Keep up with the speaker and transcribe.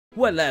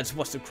Well lads,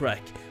 what's the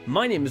crack?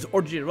 My name is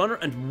RJ Runner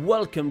and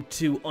welcome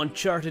to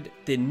Uncharted,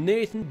 the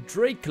Nathan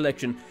Drake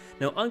collection.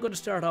 Now I'm going to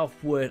start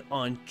off with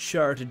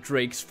Uncharted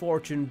Drake's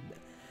Fortune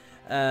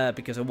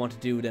because I want to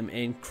do them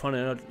in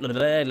chronological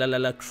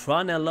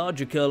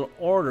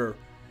order.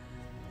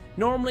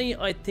 Normally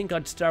I think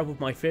I'd start with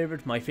my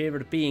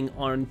favorite being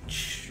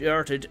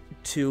Uncharted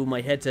 2.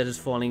 My headset is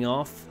falling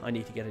off. I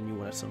need to get a new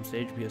one at some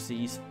stage because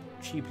these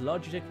cheap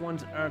Logitech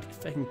ones aren't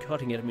fucking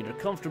cutting it. I mean, they're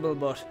comfortable,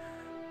 but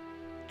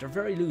they're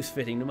very loose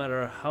fitting. No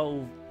matter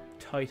how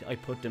tight I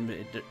put them,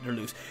 they're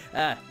loose.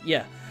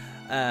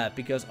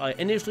 Because I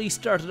initially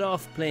started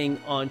off playing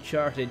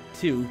Uncharted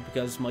 2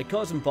 because my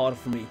cousin bought it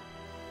for me.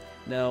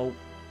 Now,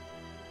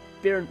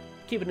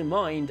 keep it in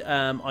mind,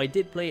 I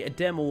did play a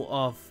demo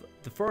of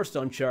the first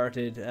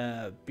Uncharted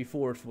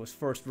before it was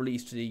first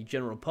released to the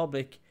general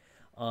public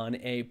on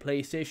a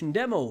PlayStation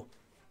demo.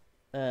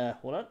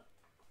 Hold on.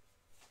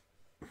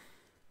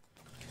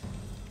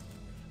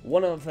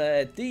 One of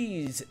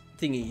these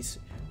thingies.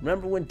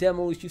 Remember when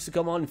demos used to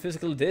come on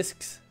physical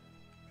discs?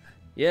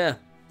 Yeah,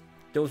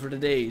 those were the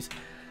days.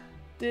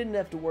 Didn't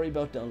have to worry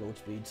about download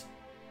speeds.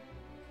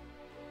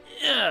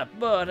 Yeah,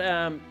 but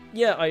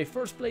yeah, I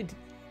first played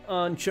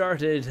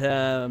Uncharted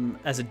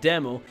as a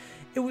demo.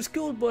 It was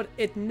cool, but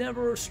it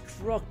never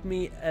struck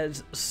me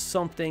as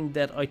something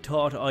that I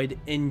thought I'd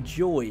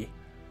enjoy.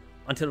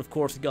 Until, of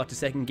course, I got the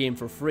second game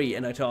for free,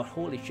 and I thought,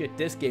 holy shit,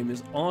 this game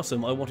is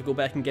awesome. I want to go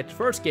back and get the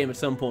first game at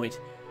some point.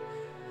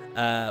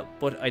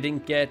 But I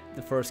didn't get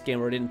the first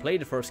game, or I didn't play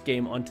the first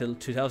game until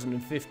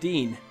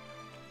 2015.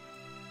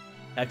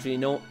 Actually,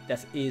 no,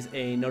 that is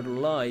another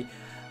lie.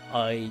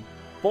 I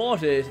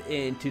bought it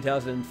in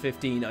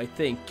 2015, I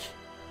think.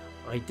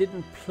 I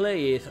didn't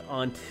play it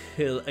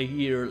until a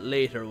year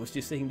later. I was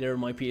just sitting there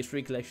in my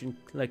PS3 collection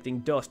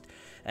collecting dust,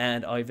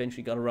 and I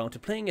eventually got around to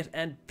playing it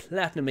and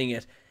platinuming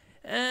it.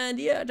 And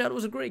yeah, I thought it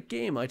was a great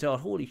game. I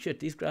thought, holy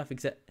shit, these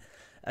graphics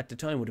at the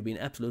time would have been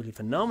absolutely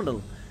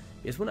phenomenal.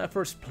 Because when I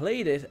first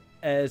played it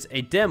as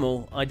a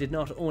demo, I did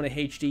not own a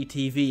HD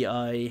TV.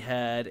 I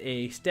had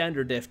a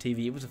standard def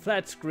TV. It was a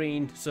flat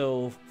screen,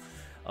 so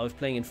I was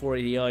playing in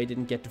 480i,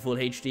 didn't get the full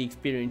HD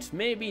experience.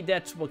 Maybe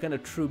that's what kind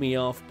of threw me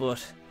off,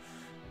 but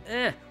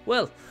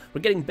well,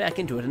 we're getting back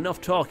into it. Enough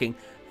talking.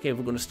 Okay,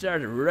 we're going to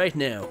start it right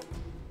now.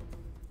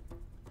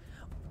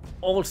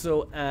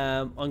 Also,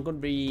 I'm going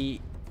to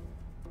be...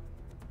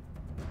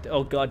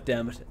 Oh, god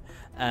damn it.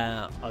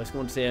 I was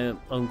going to say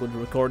I'm going to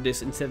record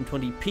this in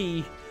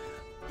 720p,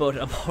 but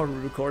I'm already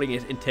recording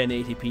it in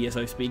 1080p as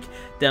I speak.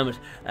 Damn it.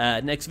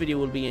 Next video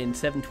will be in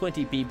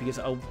 720p because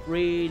I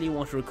really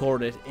want to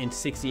record it in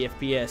 60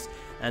 FPS.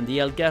 And the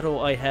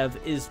Elgato I have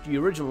is the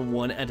original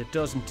one, and it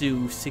doesn't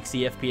do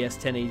 60 FPS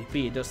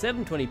 1080p. It does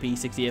 720p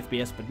 60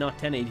 FPS, but not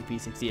 1080p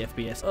 60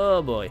 FPS.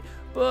 Oh boy.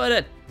 But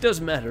it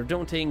doesn't matter.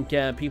 Don't think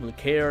people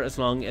care as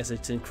long as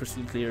it's in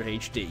crystal clear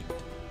HD.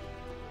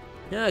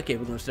 Okay,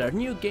 we're going to start a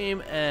new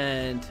game,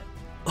 and...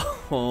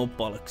 oh,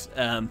 bollocks.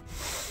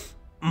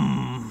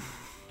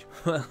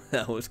 Well,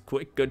 that was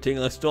quick. Good thing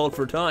I stalled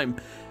for time.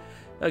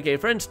 Okay,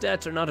 friend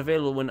stats are not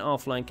available when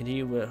offline.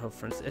 Continue with her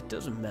friends. It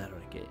doesn't matter.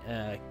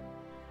 Okay,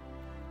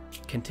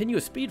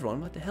 continuous speedrun?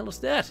 What the hell is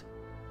that?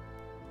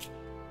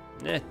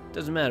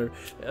 Doesn't matter.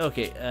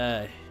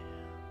 Okay,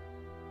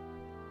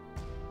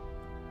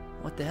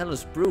 what the hell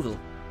is brutal?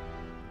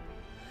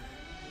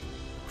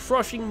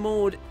 Crushing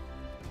mode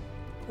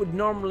would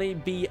normally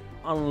be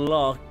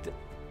unlocked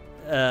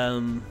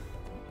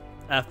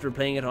after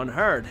playing it on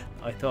hard,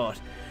 I thought.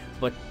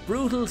 But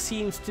brutal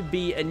seems to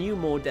be a new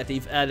mode that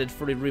they've added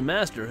for the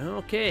remaster.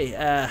 Okay,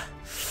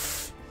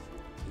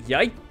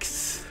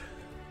 yikes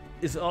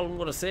is all I'm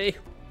gonna say.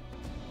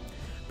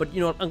 But you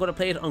know what, I'm gonna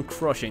play it on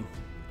crushing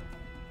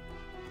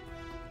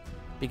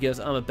because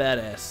I'm a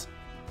badass.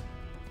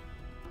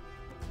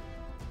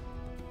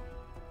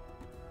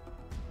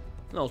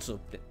 And also,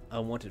 I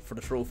want it for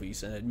the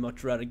trophies, and I'd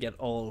much rather get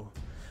all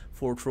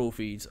 4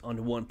 trophies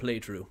on one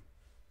playthrough.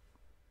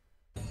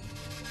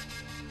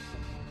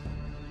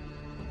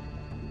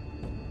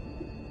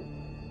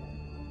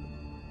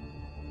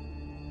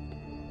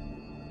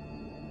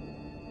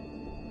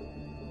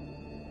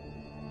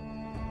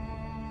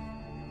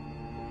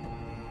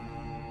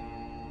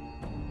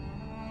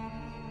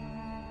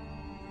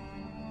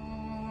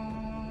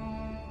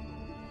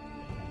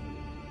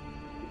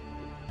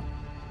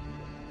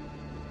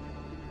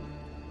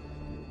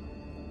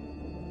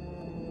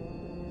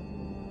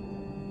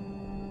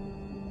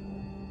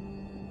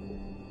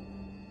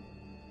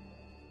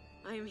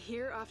 I'm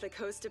here off the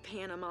coast of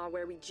Panama,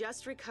 where we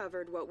just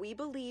recovered what we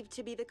believe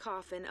to be the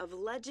coffin of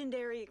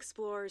legendary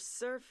explorer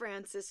Sir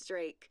Francis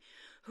Drake,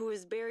 who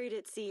was buried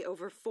at sea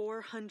over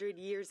 400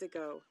 years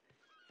ago.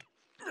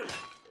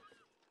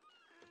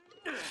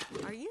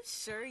 Are you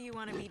sure you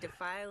want to be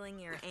defiling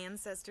your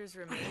ancestors'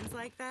 remains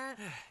like that?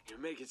 You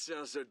make it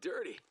sound so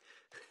dirty.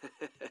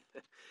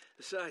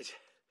 Besides,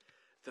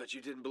 thought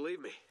you didn't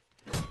believe me.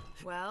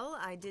 Well,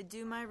 I did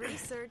do my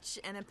research,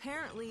 and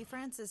apparently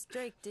Francis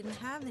Drake didn't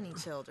have any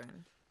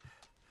children.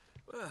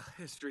 Well,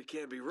 history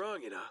can't be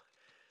wrong, you know.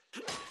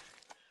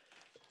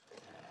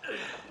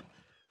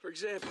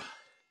 example,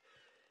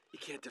 you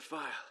can't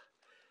defile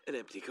an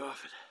empty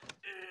coffin.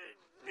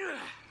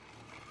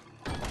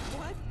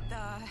 What the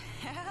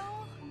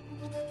hell?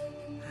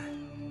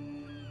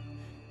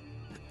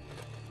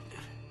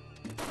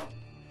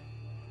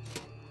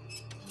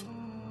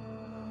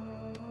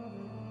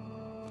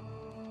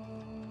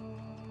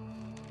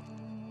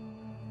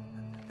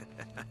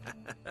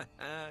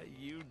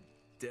 You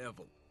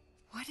devil.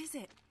 What is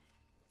it?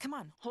 Come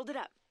on, hold it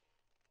up.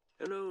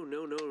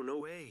 No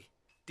way.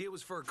 Deal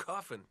was for a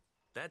coffin.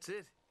 That's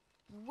it.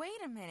 Wait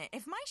a minute.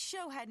 If my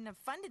show hadn't have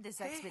funded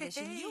this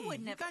expedition, you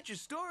wouldn't have... You got your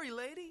story,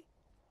 lady.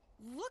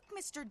 Look,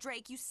 Mr.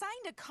 Drake, you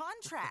signed a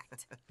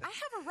contract. I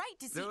have a right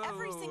to see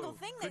every single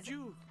thing that... Could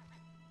you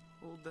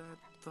hold that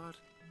thought?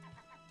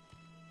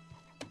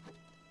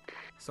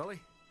 Sully,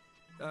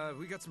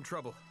 we got some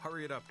trouble.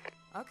 Hurry it up.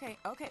 Okay.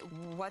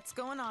 What's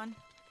going on?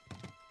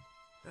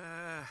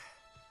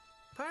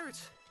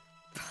 Pirates.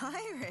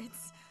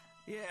 Pirates?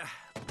 Yeah,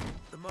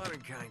 the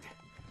modern kind.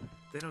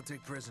 They don't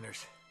take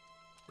prisoners.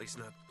 At least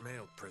not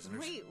male prisoners.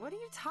 Wait, what are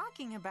you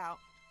talking about?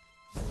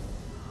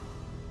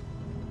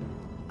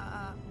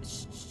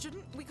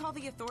 Shouldn't we call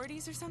the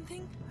authorities or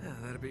something? Yeah,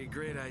 that'd be a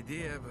great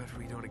idea, but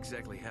we don't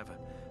exactly have a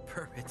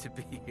permit to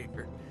be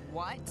here.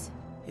 What?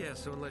 Yeah,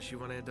 so unless you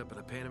want to end up in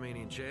a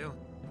Panamanian jail,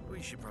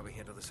 we should probably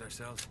handle this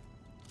ourselves.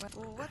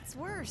 Well, what's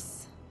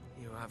worse?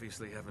 You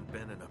obviously haven't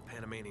been in a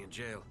Panamanian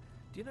jail.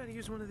 Do you know how to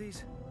use one of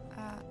these?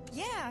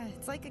 Yeah,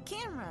 it's like a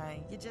camera.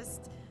 You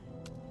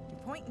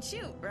point and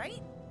shoot,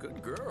 right?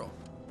 Good girl.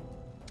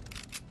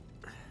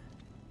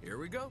 Here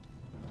we go.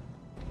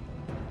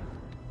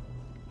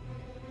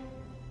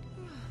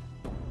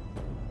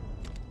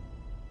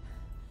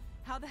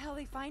 How the hell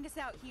they find us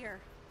out here?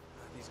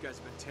 These guys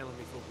have been tailing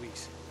me for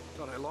weeks.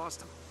 Thought I lost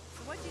them.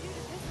 So what'd you do to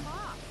piss them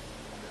off?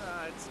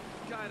 It's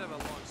kind of a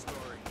long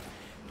story.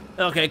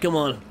 Okay, come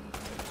on.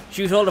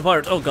 Shoot all the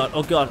pirates. Oh god,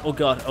 oh god, oh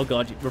god, oh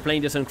god. We're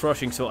playing this on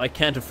Crushing, so I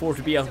can't afford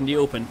to be out in the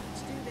open.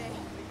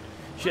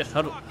 Shit,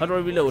 how do I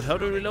reload? How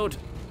do I reload?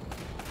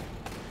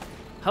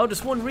 How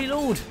does one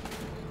reload?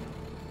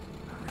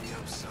 Hurry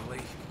up,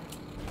 Sully.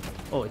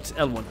 Oh, it's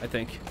L1, I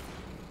think.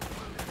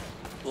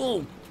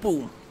 Oh,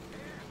 boom.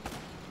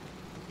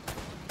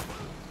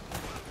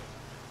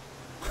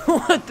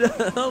 What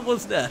the hell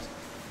was that?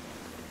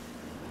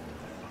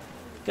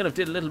 Kind of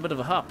did a little bit of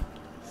a hop.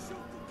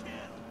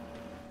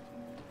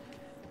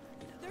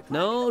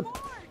 No,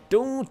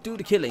 don't do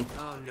the killing.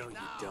 Oh, no, you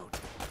don't.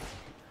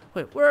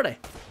 Wait, where are they?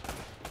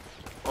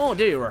 Oh,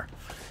 there you are.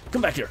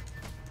 Come back here.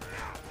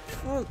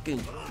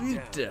 Fucking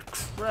beat the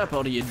crap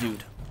out of you,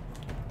 dude.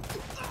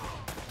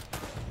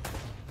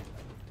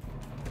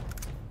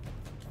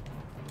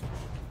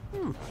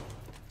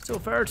 So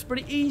far, it's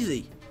pretty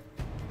easy.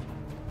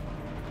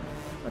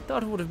 I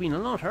thought it would have been a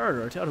lot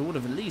harder. I thought I would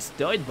have at least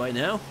died by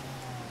now.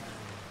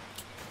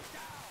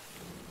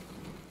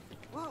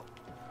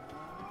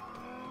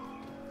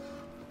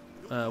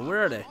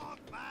 Where are they?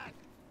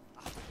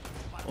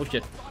 Oh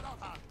shit.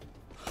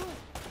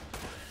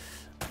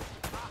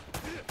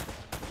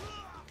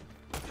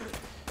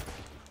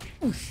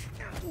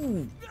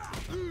 Ooh.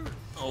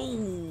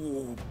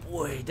 Oh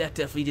boy, that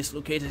definitely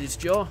dislocated his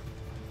jaw.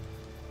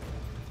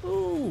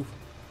 Ooh.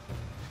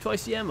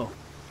 Twice the ammo.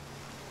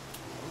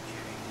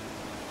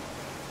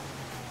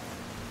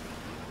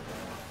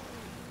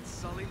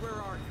 Sully, where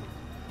are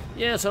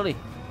you? Yeah, Sully.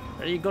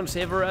 Are you going to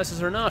save our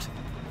asses or not?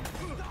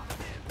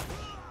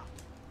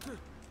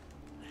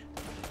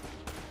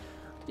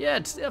 Yeah,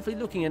 it's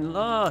definitely looking a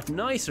lot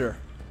nicer.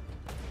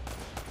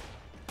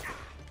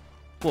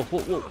 Whoa, whoa,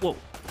 whoa, whoa.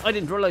 I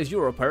didn't realize you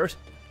were a pirate.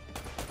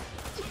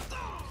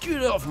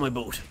 Get off my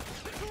boat.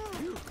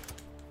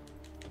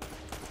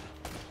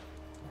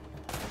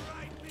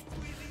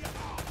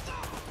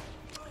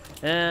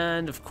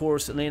 And, of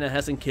course, Elena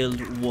hasn't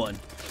killed one.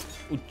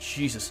 Oh,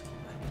 Jesus.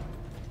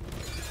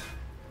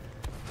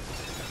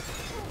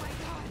 Oh my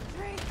god,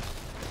 Drake!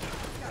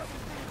 Got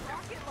a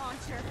rocket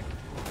launcher.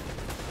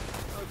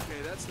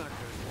 Okay, that's not good.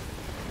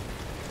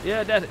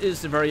 Yeah, that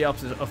is the very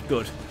opposite of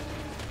good.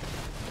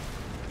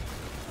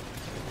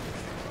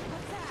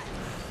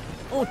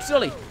 Oh, it's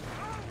Sully.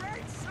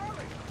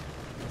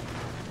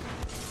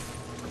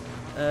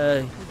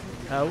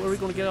 How are we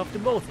going to get off the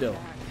boat, though?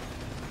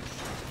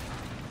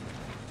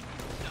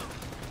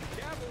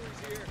 Cavalry's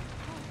here.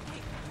 Oh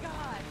my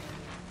god.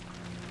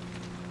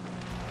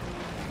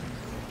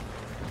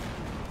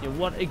 Yeah,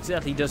 what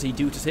exactly does he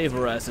do to save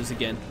our asses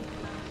again?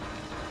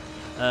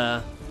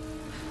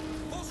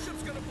 Whole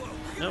ship's gonna blow.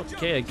 We gotta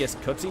Okay, I guess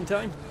cutscene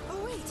time.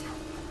 Oh wait.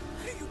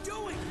 What are you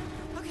doing?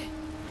 Okay.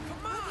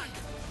 Come on.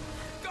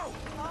 Go.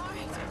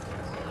 Alright.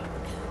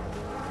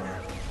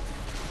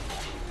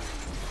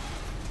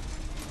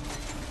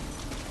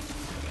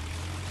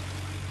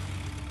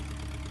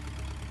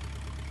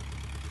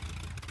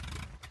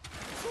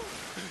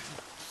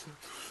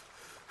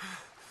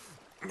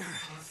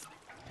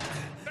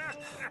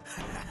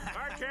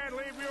 I can't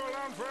leave you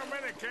alone for a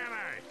minute, can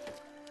I?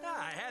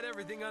 I had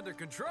everything under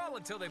control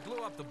until they blew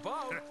up the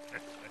boat.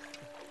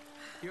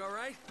 You all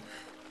right?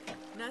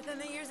 Nothing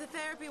that years of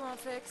therapy won't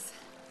fix.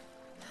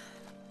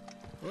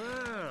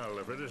 Well,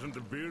 if it isn't the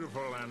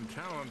beautiful and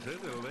talented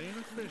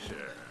Elena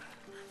Fisher.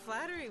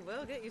 Flattery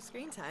will get you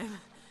screen time.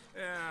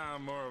 Yeah,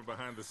 I'm more of a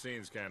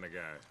behind-the-scenes kind of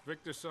guy.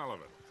 Victor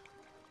Sullivan.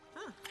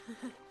 Huh.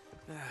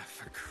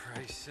 For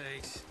Christ's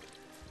sakes.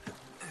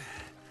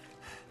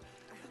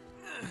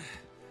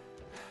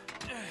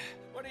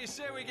 What do you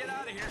say we get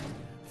out of here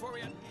before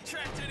we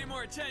attract any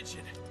more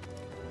attention?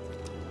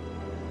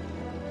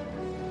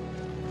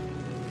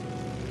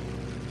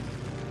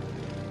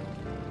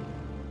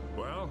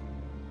 Well?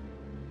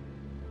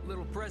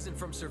 Little present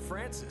from Sir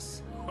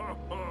Francis.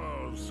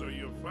 Oh, so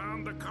you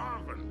found the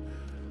coffin.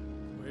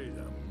 Wait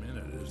a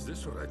minute, is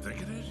this what I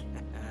think it is?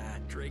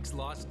 Drake's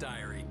lost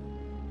diary.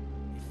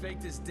 He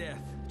faked his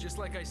death, just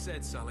like I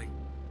said, Sully.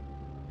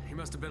 He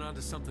must have been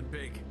onto something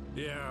big.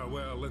 Yeah,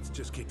 well, let's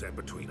just keep that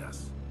between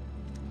us.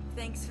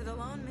 Thanks for the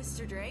loan,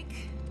 Mr.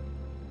 Drake.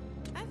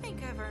 I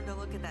think I've earned a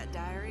look at that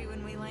diary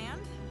when we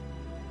land.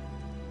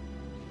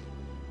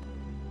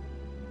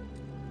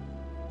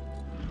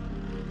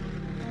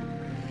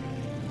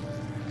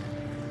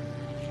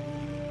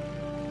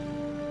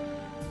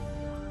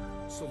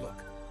 So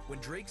look, when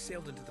Drake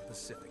sailed into the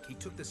Pacific, he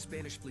took the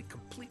Spanish fleet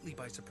completely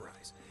by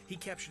surprise. He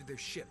captured their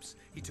ships,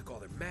 he took all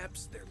their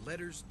maps, their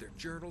letters, their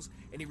journals,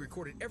 and he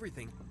recorded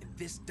everything in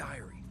this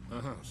diary.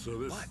 So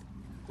this... But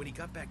when he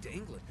got back to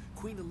England,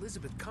 Queen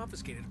Elizabeth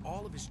confiscated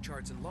all of his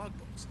charts and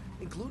logbooks,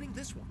 including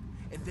this one,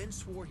 and then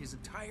swore his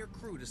entire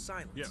crew to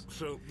silence. Yeah,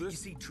 so this... You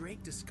see,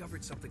 Drake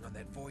discovered something on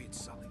that voyage,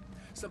 Sully.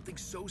 Something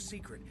so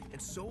secret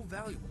and so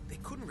valuable, they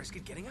couldn't risk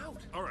it getting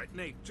out. All right,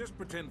 Nate, just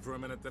pretend for a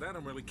minute that I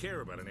don't really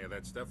care about any of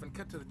that stuff and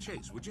cut to the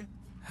chase, would you?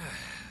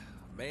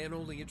 Man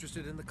only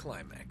interested in the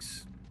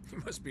climax. He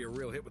must be a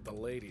real hit with the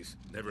ladies.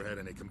 Never had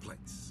any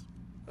complaints.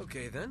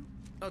 Okay, then.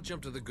 I'll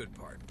jump to the good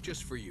part,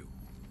 just for you.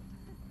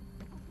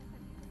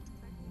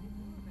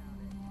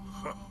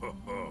 Ho, ho,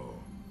 ho.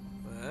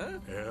 Huh?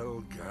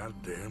 El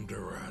goddamn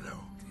Dorado.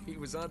 He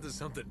was onto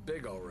something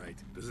big, all right.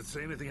 Does it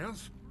say anything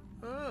else?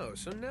 Oh,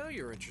 so now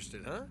you're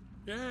interested, huh?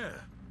 Yeah.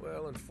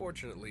 Well,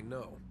 unfortunately,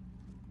 no.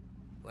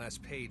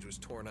 Last page was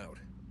torn out.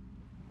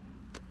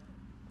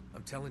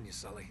 I'm telling you,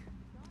 Sully.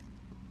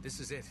 This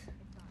is it.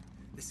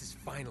 This is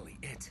finally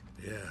it.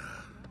 Yeah.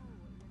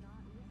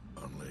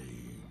 Only...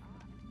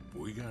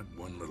 we got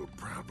one little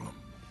problem.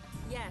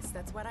 Yes,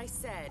 that's what I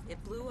said.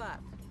 It blew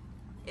up.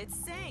 It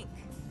sank.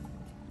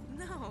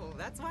 No,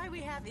 that's why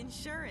we have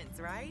insurance,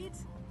 right?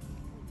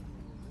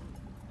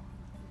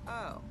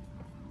 Oh.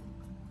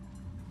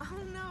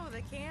 Oh no,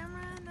 the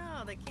camera?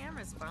 No, the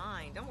camera's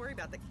fine. Don't worry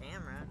about the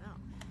camera, no.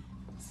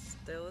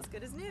 Still as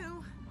good as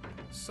new.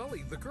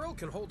 Sully, the girl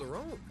can hold her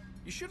own.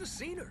 You should have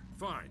seen her.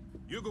 Fine.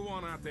 You go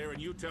on out there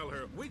and you tell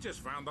her, we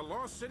just found the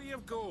lost city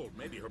of gold.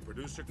 Maybe her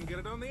producer can get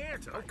it on the air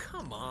tonight. Oh,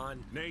 come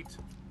on. Nate,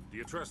 do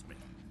you trust me?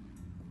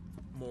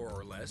 More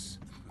or less.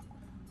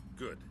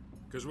 Good.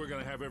 Because we're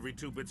going to have every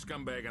two-bit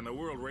scumbag in the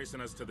world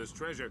racing us to this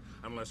treasure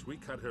unless we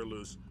cut her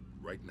loose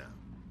right now.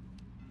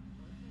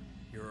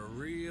 You're a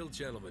real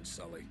gentleman,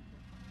 Sully.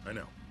 I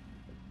know.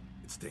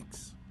 It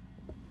stinks.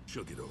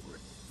 She'll get over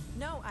it.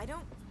 No, I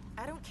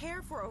don't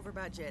care for over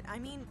budget. I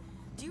mean,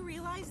 do you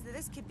realize that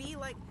this could be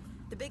like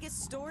the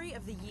biggest story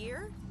of the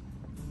year?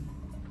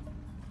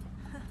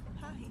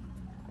 Hi.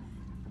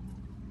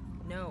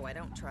 No, I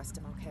don't trust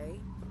him, okay?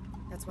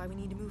 That's why we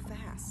need to move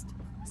fast.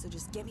 So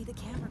just get me the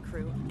camera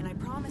crew, and I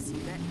promise you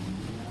that...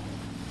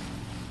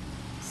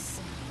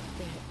 Son of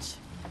a bitch.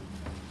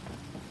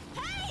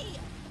 Hey!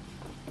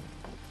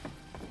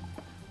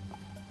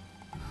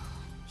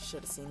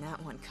 Should have seen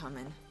that one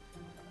coming.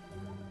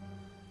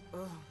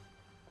 Oh.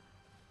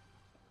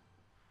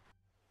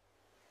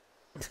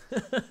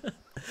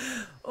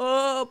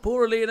 Oh,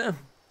 poor Lena.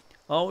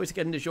 Always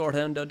getting the short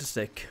end of the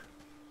stick.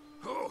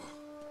 Oh,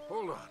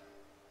 hold on.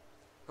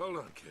 Hold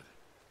on, kid.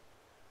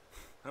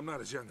 I'm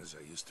not as young as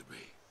I used to be.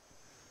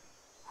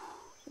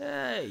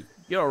 Hey,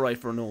 you're alright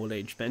for an old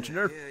age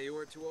pensioner. Yeah, you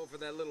weren't too old for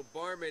that little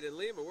barmaid in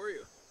Lima, were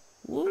you?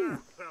 Woo. Well,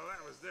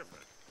 that was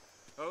different.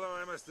 Although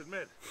I must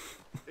admit,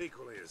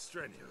 equally as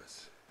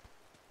strenuous.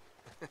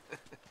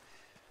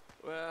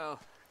 Well,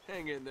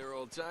 hang in there,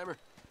 old-timer.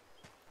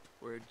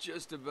 We're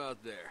just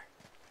about there.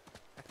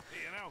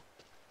 Hey, you know,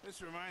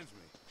 this reminds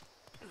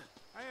me.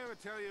 I ever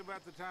tell you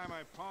about the time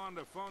I pawned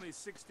a phony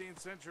 16th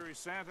century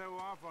Santo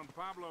off on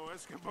Pablo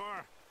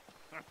Escobar?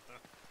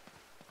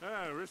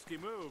 Risky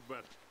move,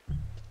 but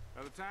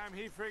by the time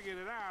he figured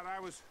it out, I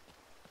was...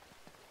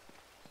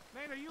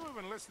 Nate, are you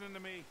even listening to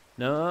me?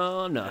 No,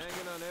 I'm not.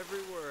 Hanging on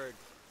every word.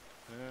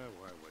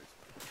 Why waste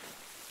it?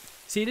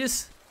 See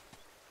this?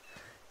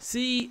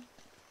 See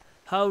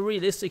how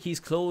realistic his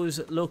clothes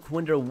look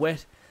when they're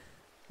wet?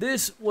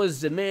 This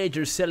was the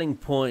major selling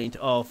point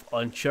of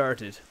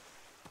Uncharted.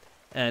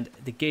 And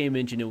the game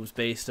engine it was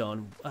based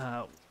on,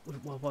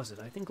 what was it?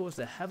 I think it was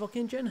the Havoc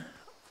engine?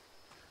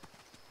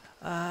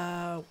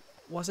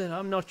 Was it?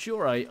 I'm not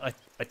sure. I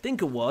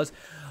think it was.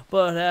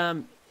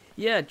 But,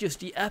 yeah, just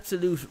the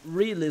absolute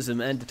realism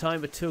and the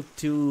time it took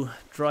to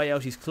dry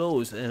out his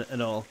clothes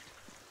and all.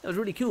 That was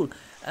really cool.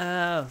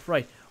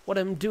 Right. what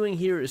I'm doing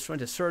here is trying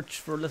to search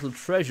for little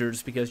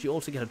treasures, because you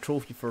also get a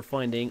trophy for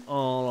finding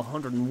all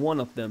 101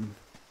 of them.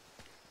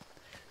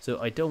 So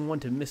I don't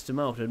want to miss them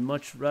out. I'd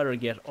much rather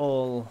get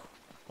all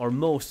or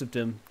most of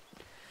them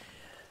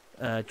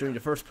during the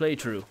first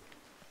playthrough.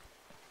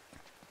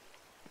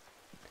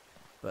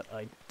 But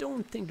I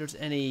don't think there's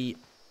any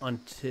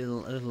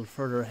until a little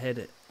further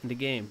ahead in the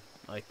game.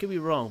 I could be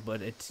wrong,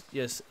 but it's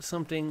just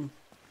something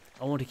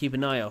I want to keep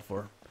an eye out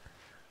for.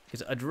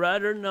 Because I'd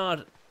rather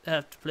not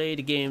have to play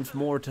the games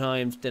more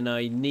times than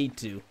I need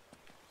to.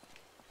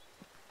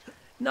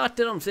 Not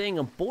that I'm saying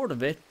I'm bored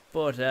of it,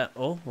 but,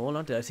 oh, hold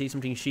on, did I see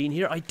something sheen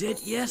here? I did,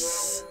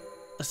 yes!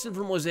 A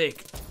silver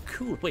mosaic.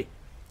 Cool, wait.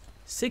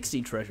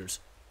 60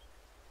 treasures.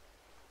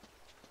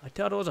 I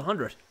thought it was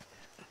 100.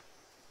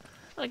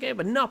 Okay,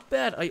 but not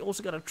bad. I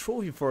also got a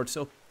trophy for it,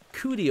 so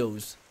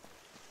kudos.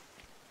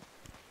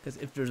 Because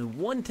if there's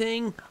one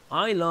thing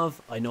I love,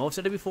 I know I've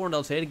said it before and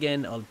I'll say it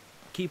again, I'll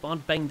keep on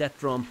banging that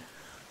drum.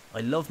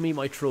 I love me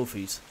my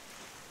trophies.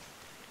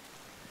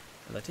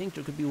 And I think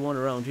there could be one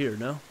around here,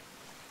 no?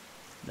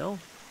 No?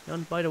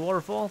 None by the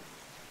waterfall?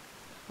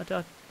 I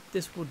thought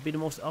this would be the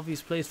most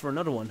obvious place for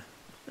another one.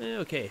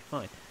 Okay,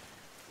 fine.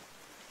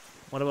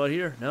 What about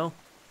here? No?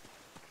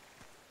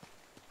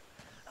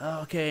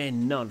 Okay,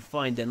 none.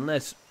 Fine then,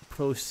 let's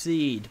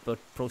proceed. But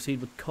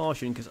proceed with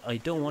caution, because I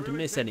don't want to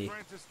miss any.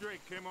 Francis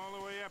Drake came all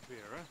the way up here,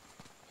 huh?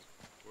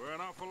 We're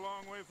an awful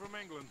long way from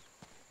England.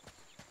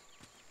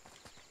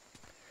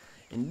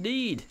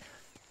 Indeed.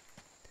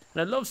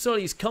 And I love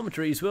Sully's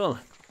commentary as well.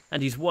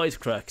 And his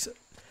wisecracks.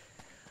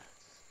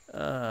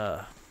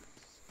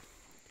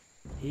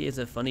 He is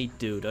a funny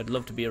dude. I'd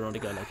love to be around a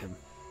guy like him.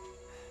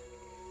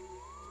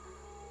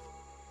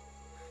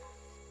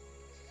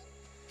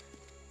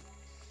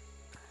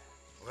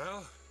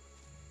 Well,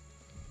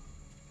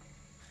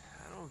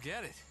 I don't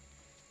get it.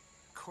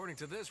 According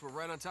to this, we're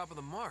right on top of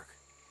the mark.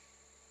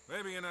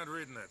 Maybe you're not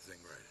reading that thing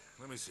right.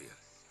 Let me see it.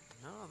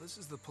 No, this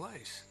is the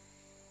place.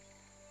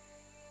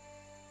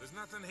 There's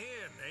nothing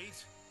here,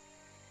 Nate.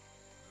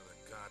 Another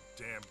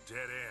goddamn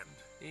dead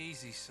end.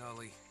 Easy,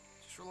 Sully.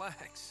 Just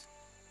relax.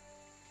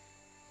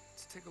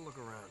 Let's take a look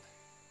around.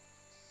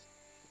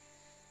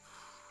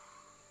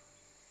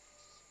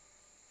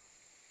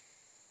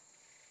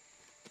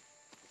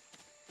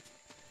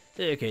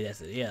 Okay, that's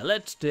it. Yeah,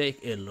 let's take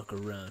a look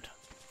around.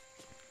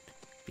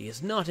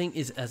 Because nothing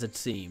is as it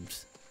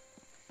seems.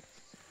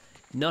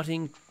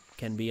 Nothing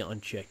can be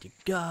unchecked. You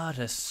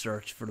gotta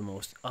search for the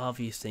most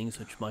obvious things,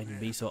 which mightn't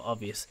be so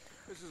obvious.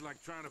 This is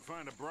like trying to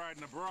find a bride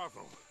in a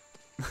brothel.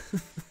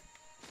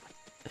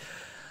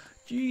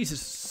 Jesus,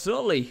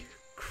 Sully.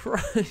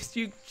 Christ,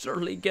 you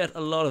certainly get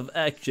a lot of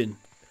action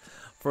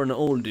for an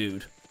old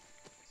dude.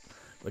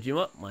 But you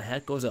know what? My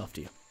hat goes off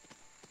to you.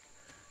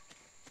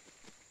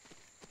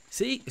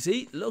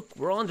 See, look,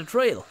 we're on the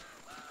trail.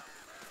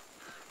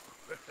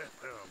 Hell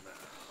no.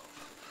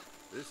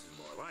 This is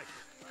more like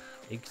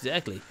it.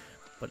 Exactly.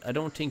 But I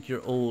don't think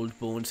your old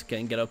bones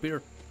can get up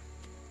here.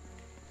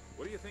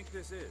 What do you think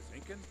this is,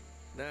 Incan?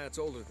 Nah, it's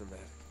older than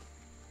that.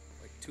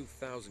 Like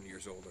 2,000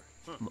 years older.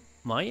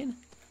 Mayan?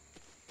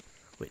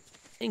 Wait,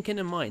 Incan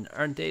and Mayan,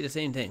 aren't they the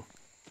same thing?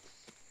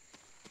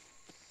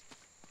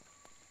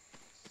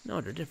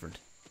 No, they're different.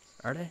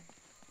 Are they?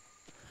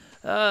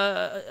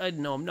 I don't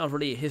know, I'm not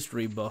really a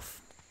history buff.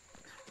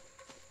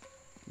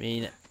 I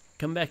mean,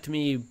 come back to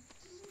me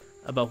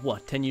about,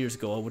 what, 10 years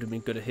ago, I would have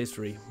been good at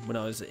history when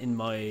I was in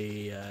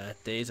my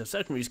days of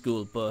secondary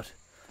school, but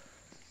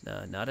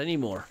not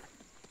anymore.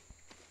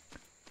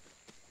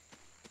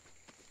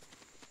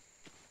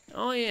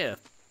 Oh yeah,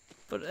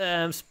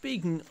 but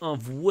speaking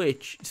of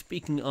which,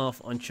 speaking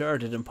of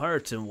Uncharted and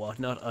pirates and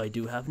whatnot, I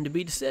do happen to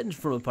be descended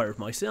from a pirate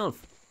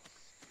myself.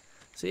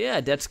 So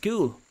yeah, that's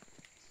cool.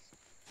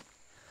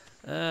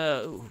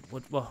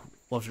 What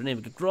was her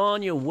name?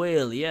 Grania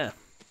Whale, yeah.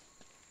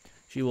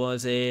 She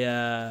was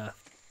the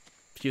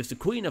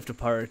queen of the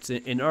pirates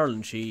in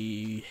Ireland.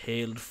 She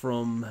hailed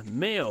from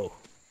Mayo.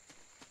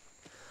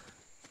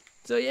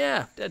 So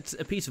yeah, that's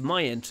a piece of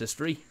my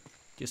ancestry.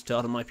 Just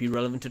thought it might be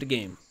relevant to the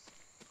game.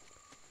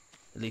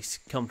 At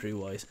least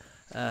country-wise.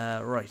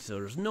 Right, so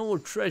there's no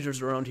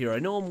treasures around here. I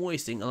know I'm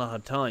wasting a lot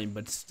of time,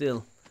 but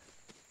still.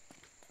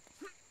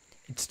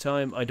 It's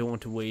time I don't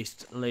want to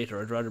waste later.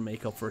 I'd rather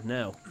make up for it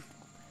now.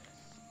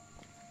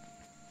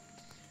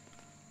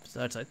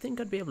 Besides, I think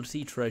I'd be able to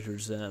see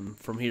treasures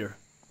from here.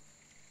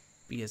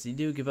 Because they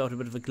do give out a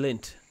bit of a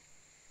glint.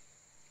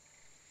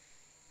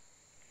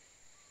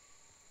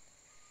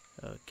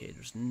 Okay,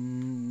 there's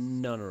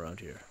none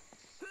around here.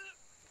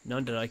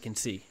 None that I can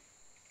see.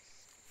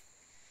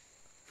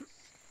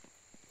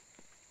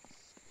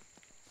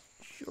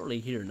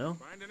 Surely here, no?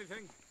 Find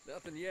anything?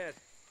 Nothing yet.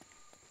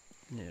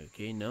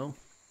 Okay, no.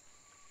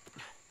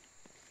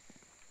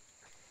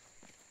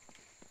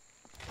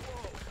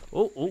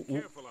 Oh.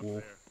 Careful up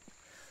there.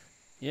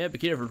 Yeah, be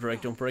careful,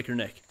 Drake. Don't break your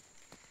neck.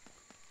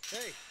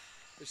 Hey,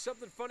 there's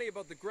something funny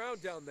about the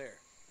ground down there.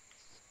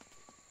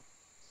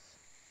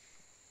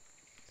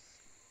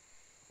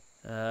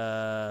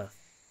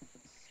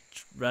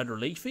 Rather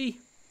leafy?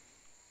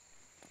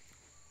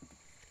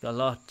 Got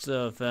lots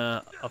of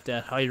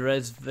that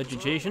high-res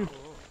vegetation.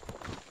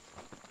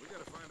 We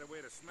gotta find a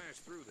way to smash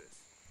through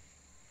this.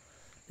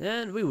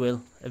 And we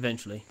will,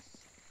 eventually.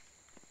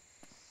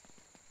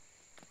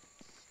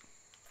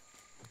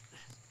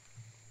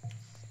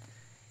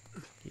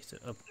 Just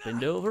up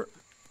and over.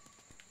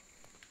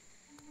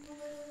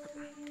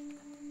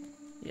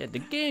 Yeah, the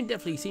game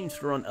definitely seems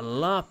to run a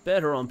lot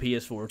better on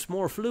PS4. It's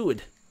more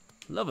fluid.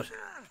 Love it.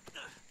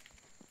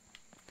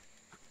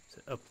 So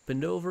up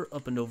and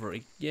over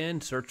again.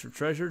 Search for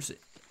treasures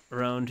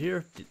around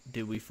here.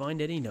 Did we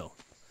find any? No.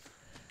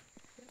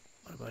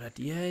 What about at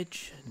the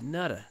edge?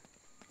 Nada.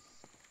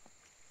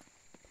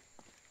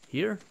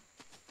 Here?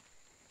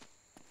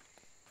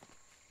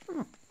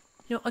 You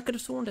know, I could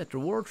have sworn that there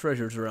were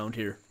treasures around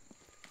here.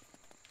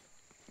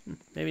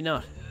 Maybe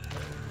not.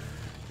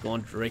 Go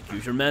on, Drake.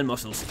 Use your man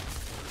muscles.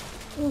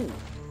 Ooh.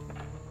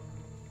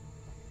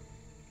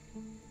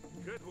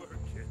 Good work,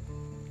 kid.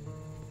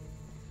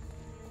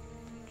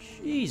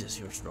 Jesus,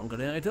 you're stronger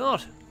than I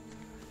thought.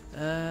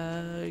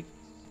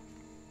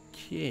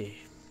 Okay.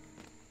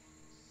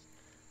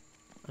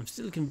 I'm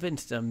still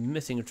convinced I'm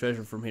missing a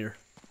treasure from here.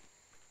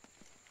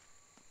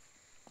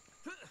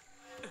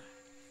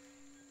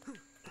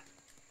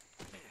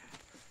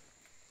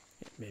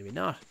 Maybe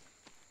not.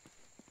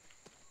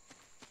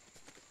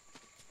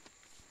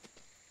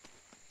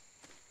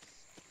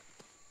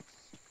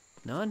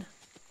 None?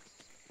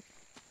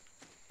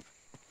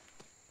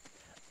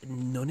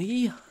 None?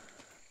 Yeah,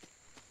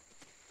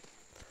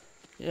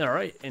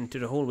 alright, into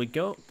the hole we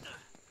go.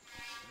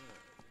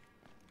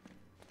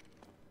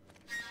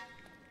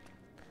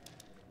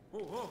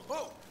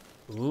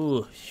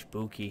 Ooh,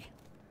 spooky.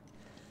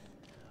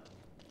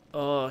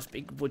 Oh,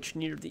 speaking of which,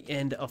 near the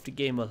end of the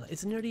game. Well,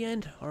 is it near the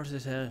end? Or is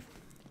it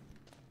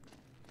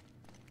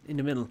in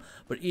the middle?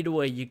 But either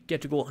way, you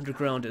get to go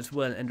underground as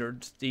well. And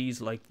there's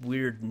these, like,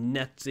 weird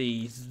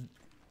Nazi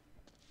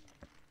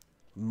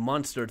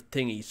monster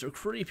thingies. They're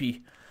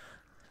creepy.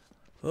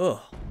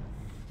 Oh.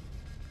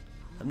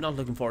 I'm not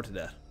looking forward to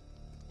that.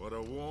 What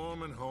a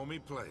warm and homey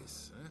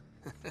place,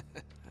 huh?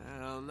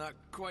 Well, not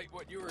quite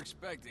what you were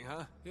expecting,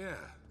 huh? Yeah.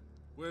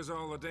 Where's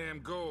all the damn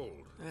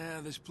gold? Yeah,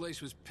 this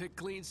place was picked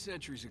clean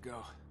centuries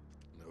ago.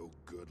 No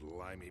good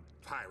limey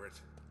pirate.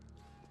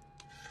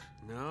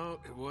 No,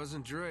 it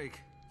wasn't Drake.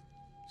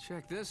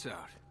 Check this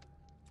out.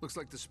 Looks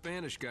like the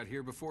Spanish got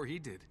here before he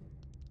did.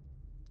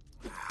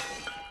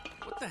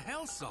 What the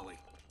hell, Sully?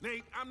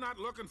 Nate, I'm not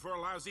looking for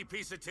a lousy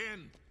piece of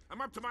tin.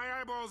 I'm up to my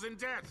eyeballs in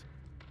debt.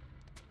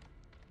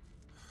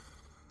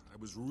 I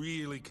was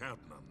really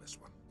counting on this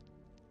one.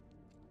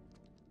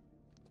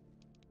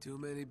 Too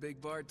many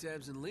big bar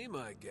tabs in Lima,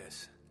 I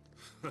guess.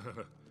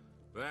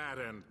 That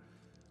and,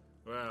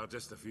 well,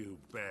 just a few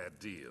bad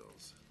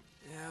deals.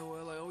 Yeah,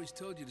 well, I always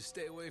told you to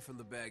stay away from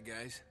the bad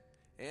guys.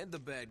 And the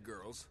bad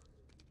girls.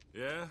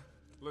 Yeah?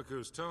 Look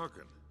who's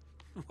talking.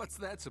 What's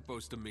that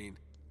supposed to mean?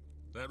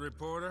 That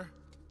reporter?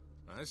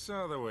 I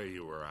saw the way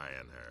you were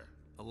eyeing her.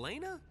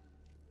 Elena?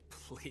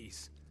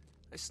 Please.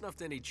 I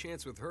snuffed any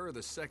chance with her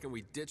the second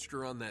we ditched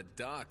her on that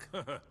dock.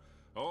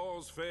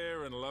 All's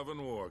fair in love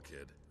and war,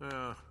 kid.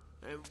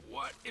 And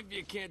what if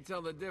you can't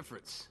tell the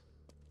difference?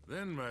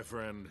 Then, my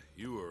friend,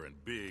 you are in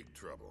big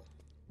trouble.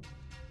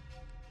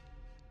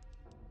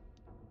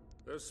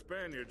 Those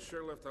Spaniards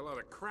sure left a lot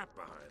of crap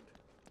behind.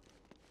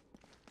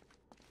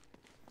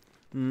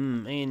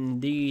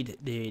 Indeed,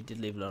 they did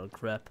leave a lot of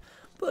crap.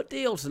 But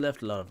they also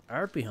left a lot of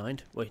art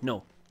behind. Wait,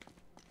 no.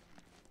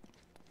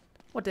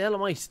 What the hell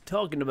am I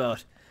talking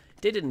about?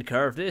 They didn't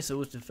carve this, it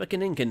was the fucking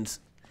Incans.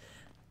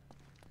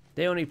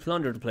 They only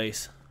plundered the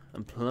place.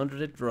 And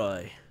plundered it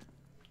dry.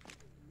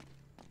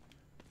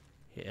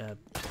 Yeah.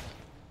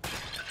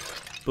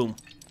 Boom.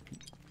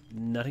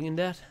 Nothing in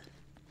that?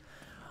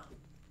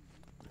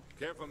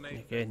 Careful,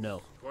 Nate. Okay,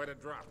 no. Quite a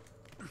drop.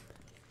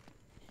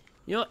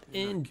 You know,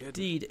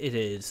 indeed it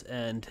is.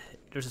 And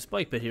there's a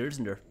spike pit here,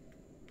 isn't there?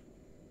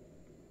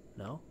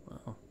 No?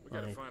 Oh, We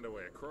gotta find a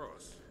way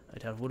across. I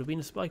thought it would have been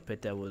a spike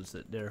pit that was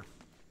there.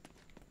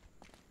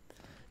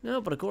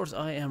 No, but of course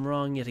I am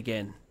wrong yet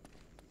again.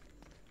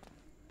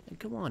 And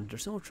come on,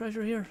 there's no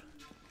treasure here?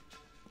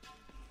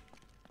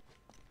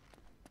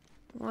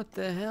 What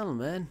the hell,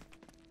 man?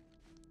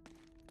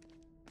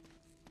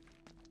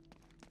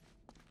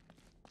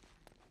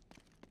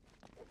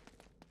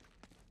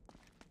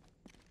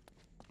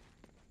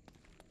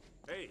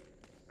 Hey,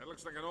 that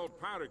looks like an old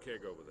powder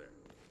keg over there.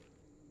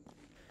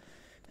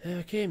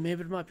 Okay,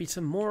 maybe there might be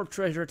some more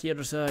treasure at the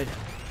other side.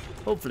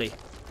 Hopefully.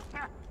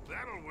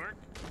 That'll work.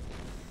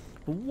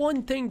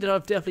 One thing that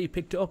I've definitely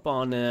picked up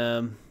on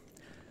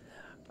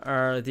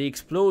are the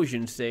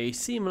explosions. They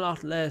seem a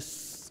lot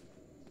less,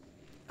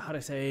 how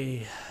to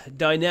say,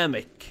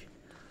 dynamic.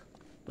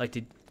 Like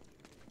they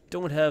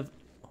don't have.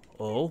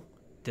 Oh,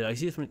 did I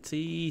see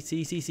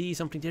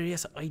something there?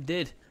 Yes, I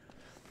did.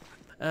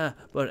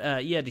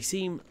 But yeah, they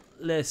seem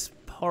less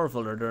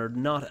powerful, or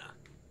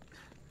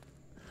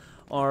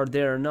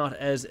they're not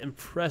as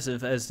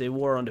impressive as they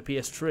were on the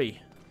PS3.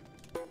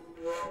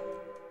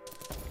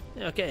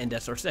 Okay, and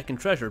that's our second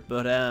treasure,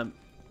 but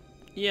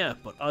Yeah,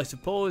 but I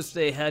suppose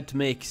they had to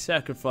make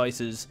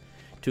sacrifices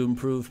to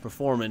improve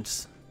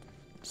performance.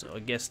 So I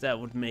guess that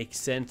would make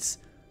sense.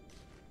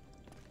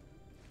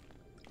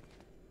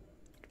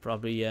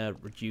 Probably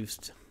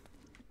reduced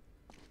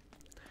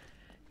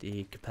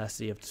the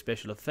capacity of the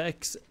special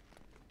effects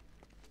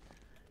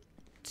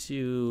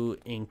to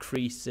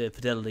increase the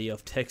fidelity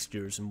of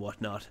textures and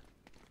whatnot.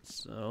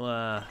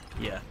 So,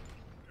 yeah.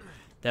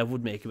 That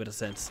would make a bit of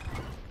sense.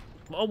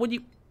 Oh, would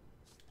you...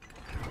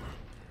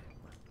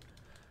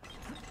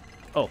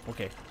 Oh,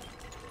 okay.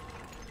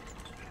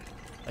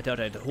 I thought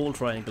I had the whole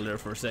triangle there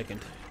for a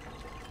second.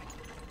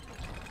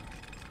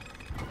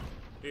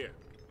 Here,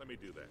 let me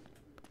do that.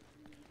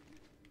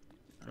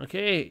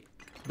 Okay,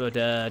 but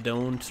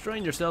don't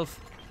strain yourself.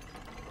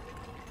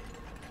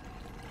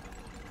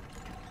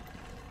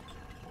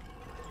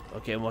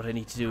 Okay, what I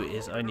need to do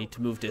is I need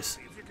to move this.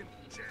 See if you can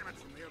jam it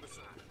from the other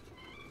side.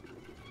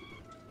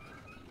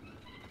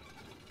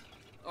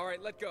 All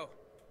right, let go.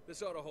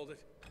 This ought to hold it.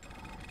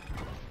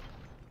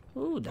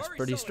 Ooh, that's Hurry,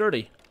 pretty Sully.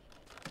 sturdy.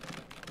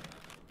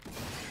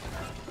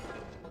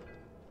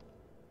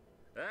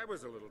 That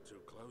was a little too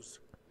close.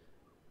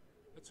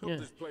 Let's hope Yeah,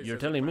 this place you're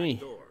has a telling back me.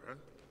 door, huh?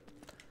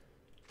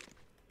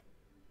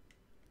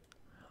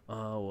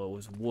 Oh, well, it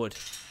was wood.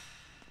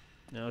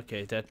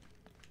 Okay, that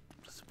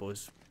I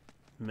suppose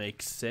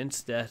makes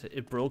sense that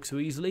it broke so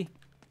easily.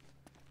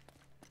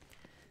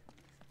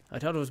 I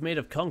thought it was made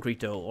of concrete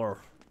though,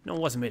 or no,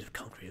 it wasn't made of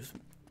concrete.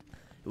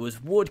 It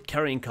was wood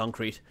carrying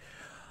concrete.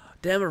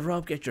 Damn it,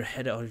 Rob, get your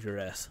head out of your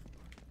ass.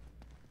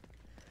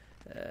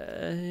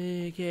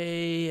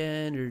 Okay,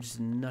 and there's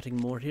nothing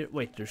more here.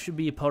 Wait, there should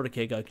be a powder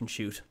keg I can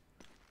shoot.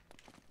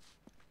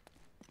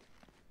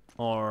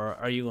 Or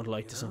are you going to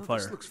light this on fire?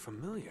 This looks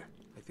familiar.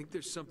 I think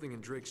there's something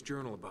in Drake's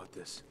journal about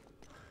this.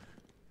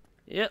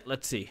 Yeah,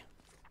 let's see.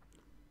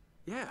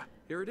 Yeah,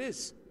 here it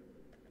is.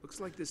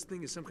 Looks like this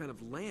thing is some kind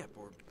of lamp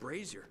or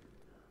brazier.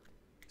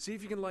 See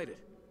if you can light it.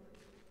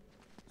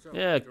 So,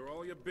 Yeah. after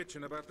all your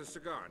bitching about the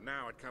cigar,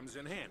 now it comes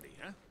in handy,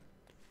 huh?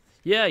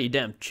 Yeah, you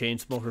damn chain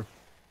smoker.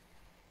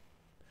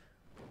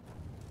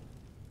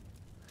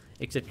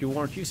 Except you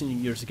weren't using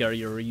your cigar,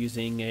 you were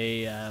using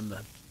a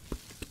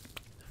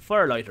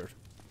fire lighter.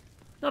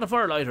 Not a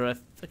fire lighter, a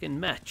fucking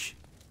match.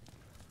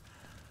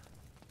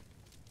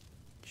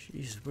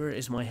 Jeez, where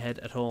is my head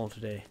at all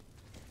today?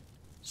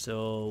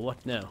 So,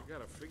 what now? You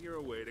gotta figure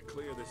a way to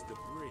clear this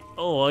debris.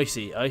 Oh, I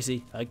see, I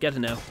see. I get it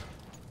now.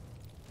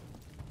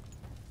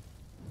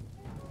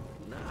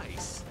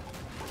 Nice.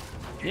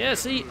 Yeah,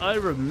 see, I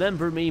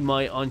remember me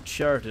my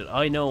Uncharted.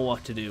 I know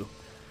what to do.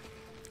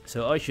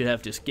 So I should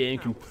have this game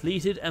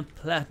completed and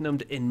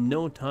platinumed in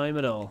no time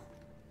at all.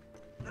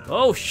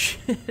 Oh,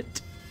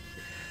 shit!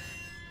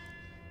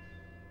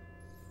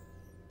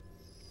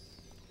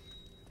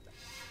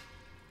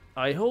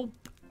 I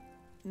hope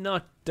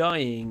not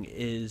dying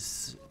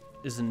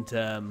isn't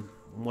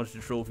one of the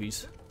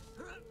trophies.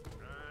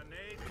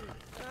 Nate,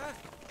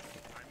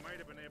 I might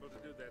have been able to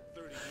do that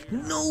 30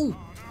 years. No!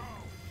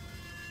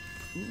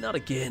 Not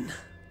again.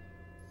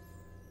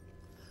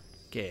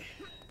 Okay,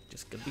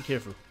 just gotta be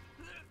careful.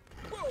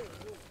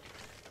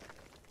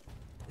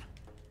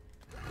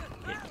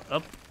 Okay,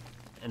 up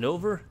and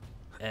over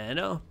and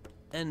up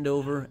and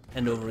over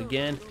and over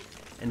again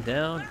and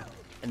down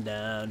and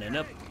down and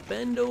up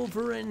and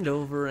over and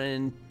over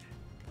and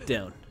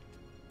down.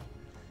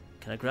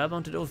 Can I grab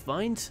onto those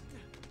vines?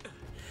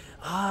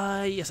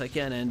 Ah, yes I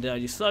can, and I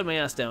just slide my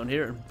ass down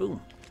here and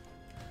boom.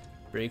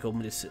 Break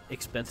open this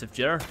expensive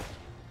jar.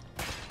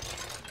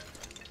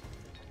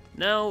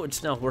 Now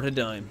it's not worth a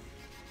dime.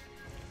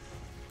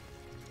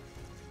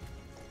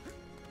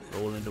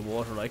 Roll into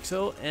water like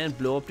so and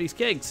blow up these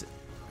kegs.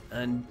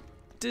 And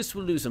this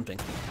will do something.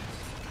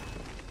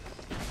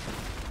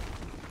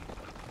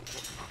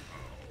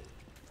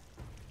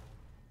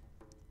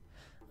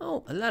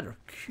 Oh, a ladder.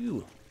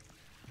 Cool.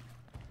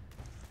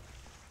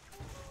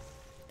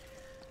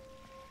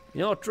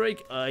 You know what,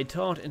 Drake? I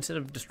thought instead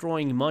of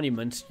destroying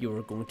monuments, you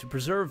were going to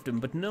preserve them,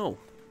 but no.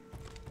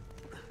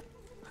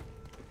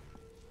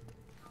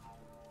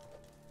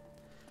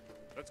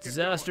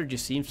 Disaster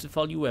just seems to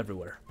follow you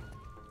everywhere.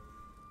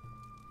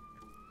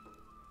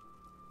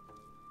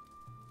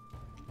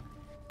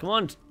 Come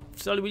on,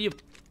 Sully, will you?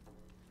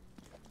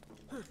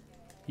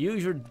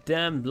 Use your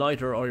damn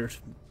lighter or your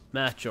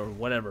match or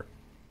whatever.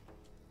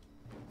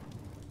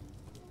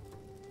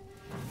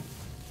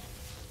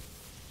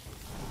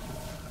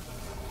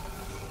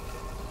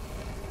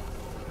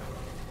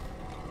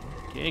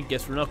 Okay,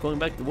 guess we're not going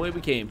back the way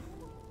we came.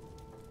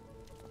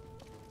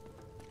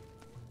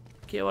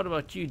 Okay, what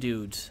about you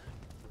dudes?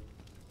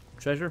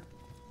 Treasure?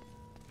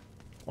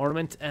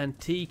 Ornament?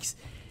 Antiques?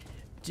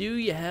 Do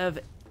you have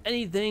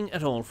anything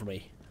at all for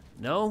me?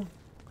 No?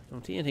 I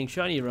don't see anything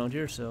shiny around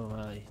here, so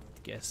I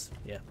guess,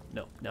 yeah,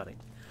 no, nothing.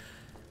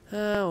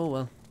 Oh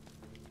well.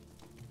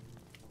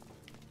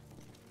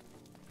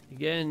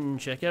 Again,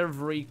 check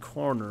every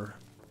corner.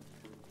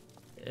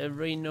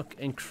 Every nook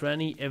and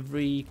cranny,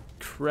 every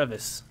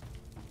crevice.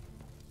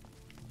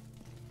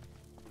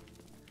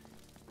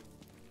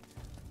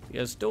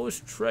 Because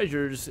those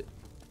treasures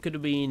could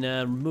have been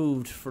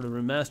removed for the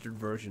remastered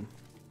version.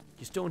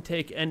 Just don't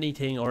take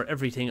anything or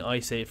everything I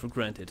say for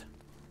granted.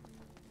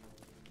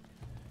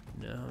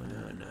 No.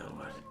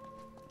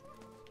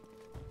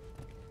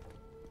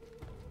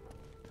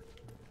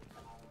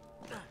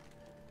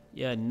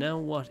 Yeah, now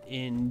what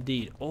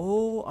indeed?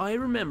 Oh, I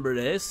remember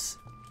this.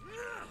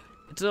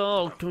 It's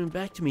all coming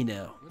back to me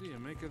now. What do you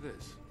make of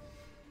this?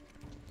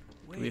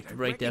 Wait, We have to I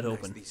break that recognize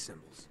open. these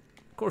symbols.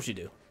 Of course you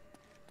do.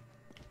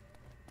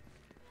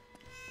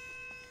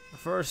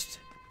 First,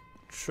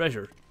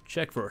 treasure.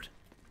 Check for it.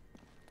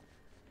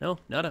 No?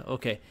 Nada?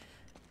 Okay.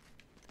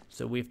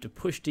 So we have to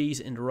push these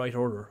in the right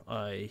order,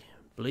 I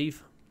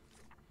believe.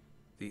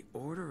 The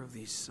order of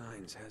these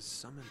signs has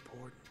some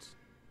importance.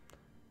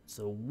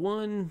 So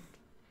 1,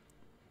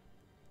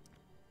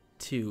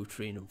 2,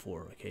 3, and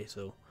 4. Okay,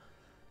 so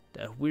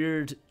that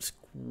weird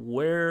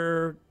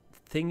square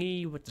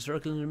thingy with the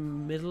circle in the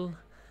middle.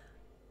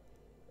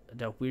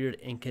 That weird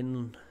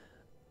Incan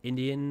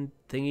Indian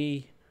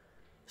thingy.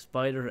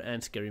 Spider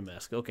and scary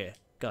mask. Okay,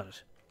 got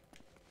it.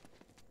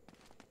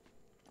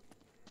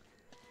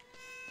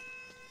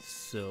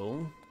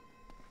 So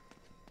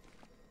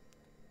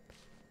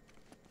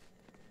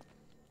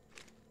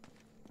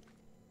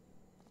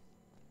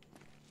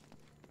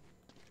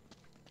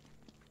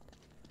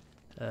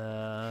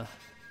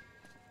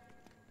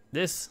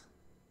this.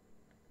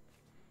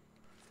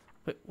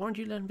 Wait, weren't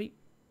you letting me?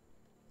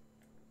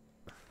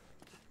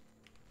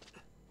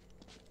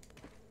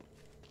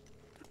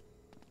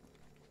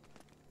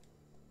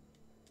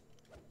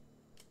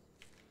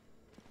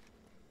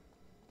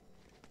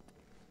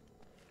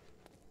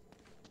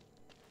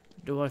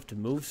 Do I have to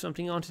move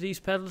something onto these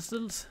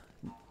pedestals?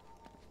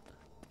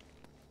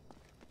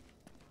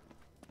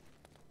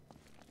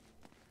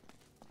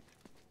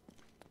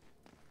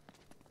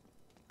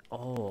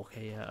 Oh,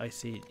 okay, yeah, I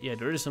see. Yeah,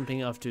 there is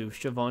something I have to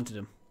shove onto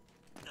them.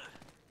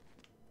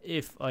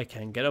 If I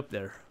can get up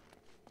there.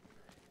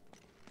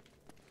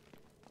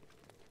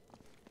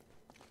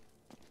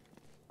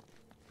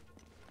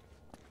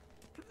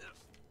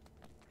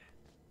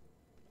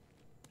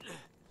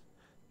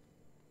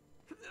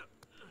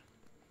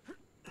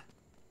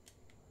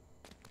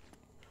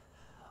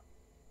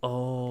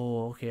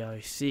 Oh, okay, I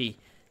see.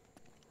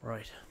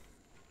 Right.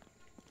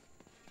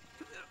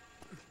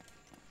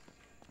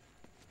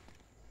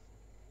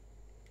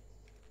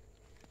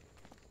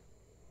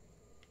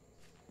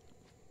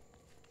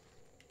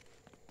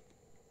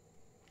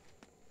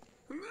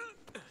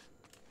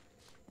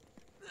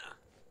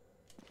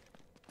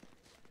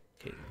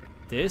 Okay,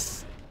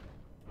 this.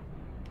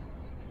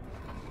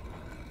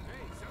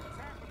 Hey, something's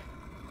happening.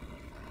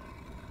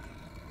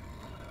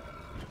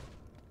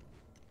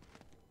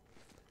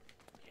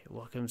 Okay,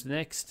 what comes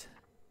next?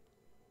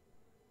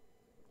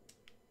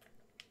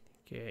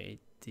 Okay,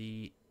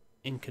 the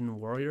Incan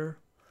warrior.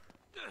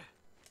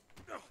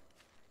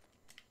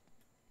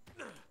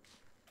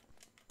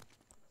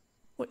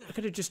 What? I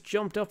could have just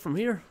jumped up from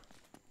here.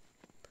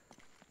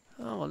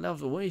 Oh, well, that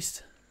was a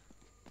waste.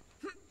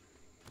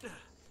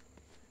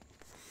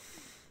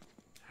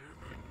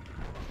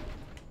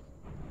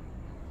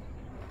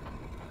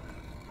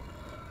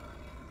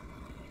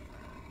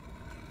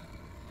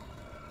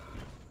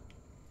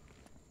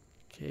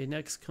 Okay,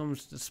 next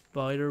comes the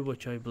spider,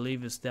 which I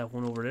believe is that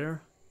one over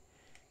there.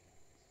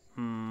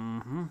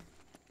 Mm-hmm.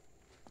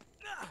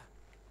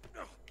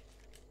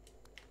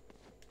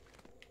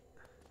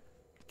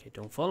 Okay,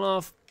 don't fall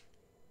off.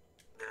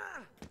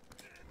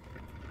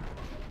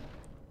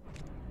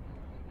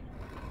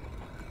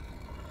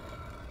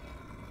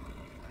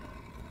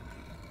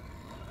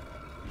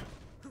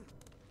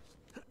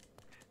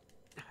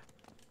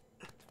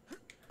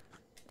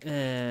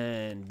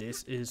 And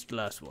this is the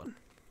last one.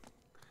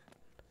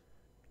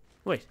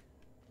 Wait.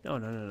 No.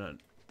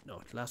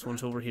 No, the last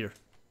one's over here.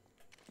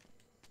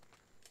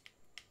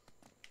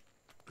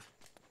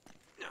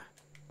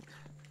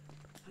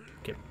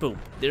 Okay, boom.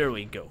 There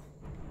we go.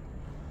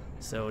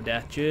 So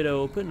that should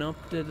open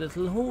up the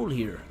little hole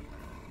here.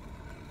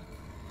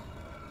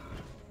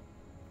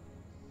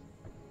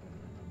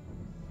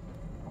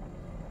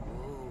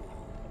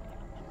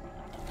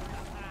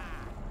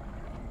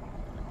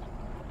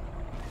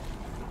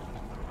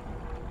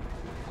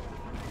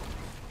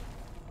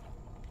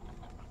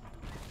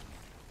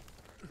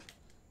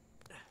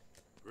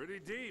 Pretty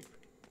deep.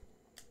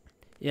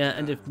 Yeah,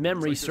 and if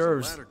memory Looks like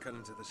there's a serves, ladder cut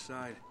into the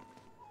side.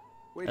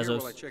 Wait As here I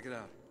while I was- check it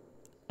out.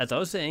 as I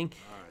was saying,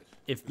 All right.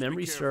 if Just be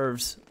memory careful.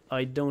 serves,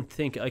 I don't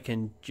think I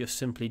can just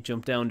simply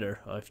jump down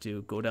there. I have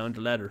to go down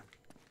the ladder.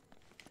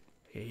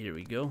 Okay, here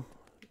we go.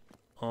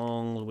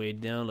 All the way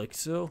down like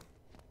so.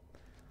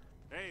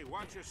 Hey,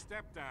 watch your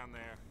step down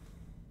there.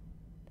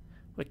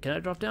 Wait, can I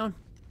drop down?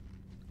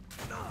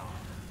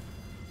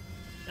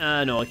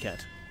 No, I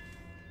can't.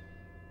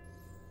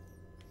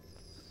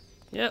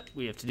 Yep,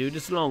 we have to do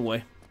this the long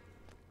way.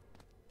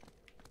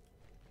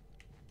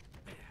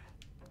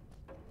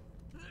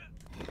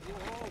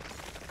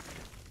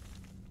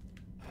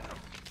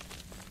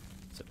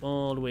 So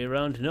all the way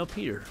around and up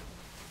here.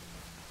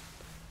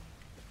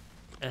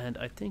 And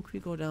I think we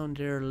go down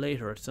there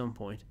later at some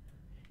point.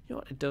 You know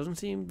what? It doesn't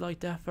seem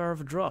like that far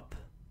of a drop.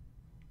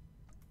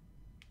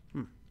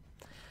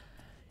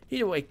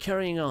 Either way,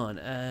 carrying on.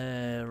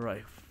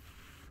 Right.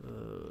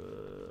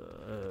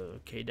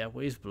 Okay, that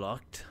way's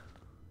blocked.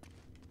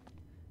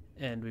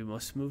 And we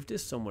must move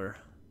this somewhere.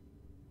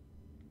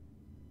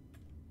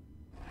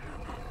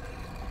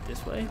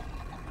 This way,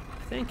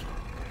 I think.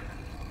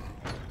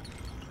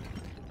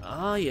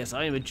 Ah, yes,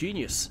 I am a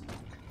genius.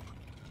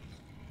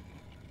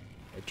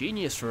 A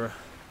genius for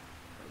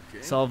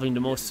solving the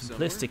most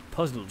simplistic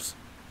puzzles.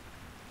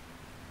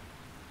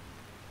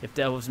 If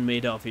that wasn't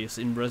made obvious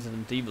in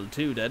Resident Evil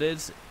 2, that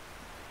is.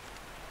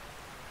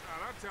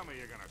 Now, don't tell me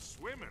you're gonna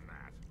swim in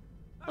that.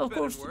 Of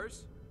course.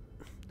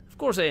 Of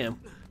course I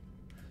am.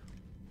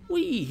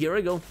 Whee, here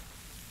I go.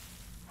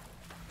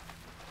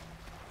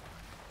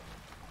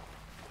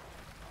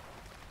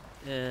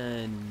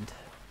 And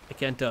I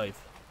can't dive.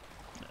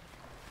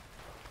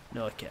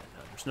 No, I can't.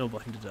 No, there's no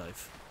button to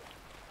dive.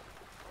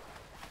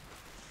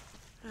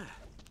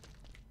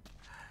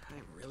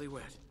 I'm really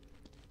wet.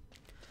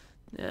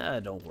 Nah,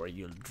 don't worry,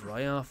 you'll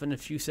dry off in a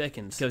few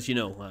seconds. Because, you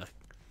know,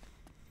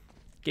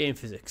 game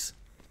physics.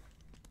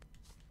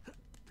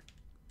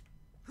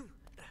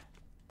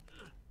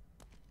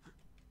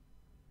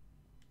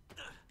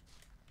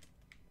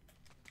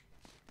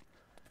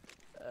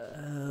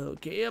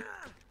 Okay, up.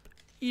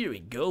 Here we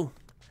go.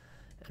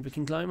 And we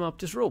can climb up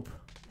this rope.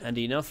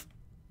 Handy enough.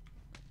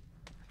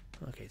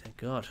 Okay, thank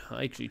God.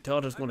 I actually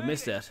thought I was going to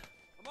miss that.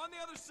 I'm on the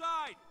other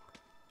side.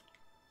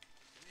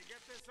 Can you get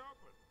this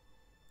open?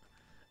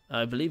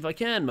 I believe I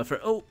can, my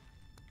friend. Oh!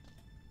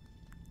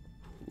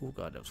 Oh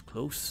God, that was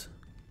close.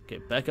 Okay,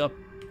 back up.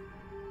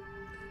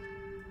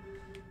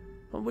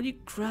 Oh, will you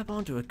grab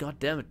onto it? God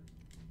damn it.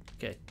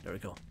 Okay, there we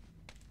go.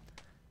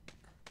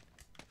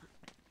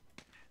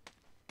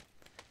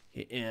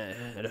 Yeah,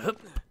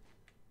 hup.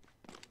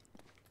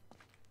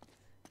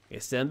 Okay,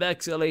 stand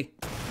back, Sully.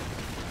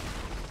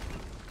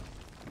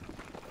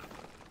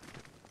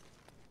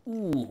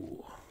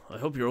 Ooh, I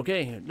hope you're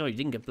okay. No, you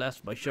didn't get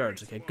blasted by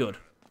shards. Okay, good.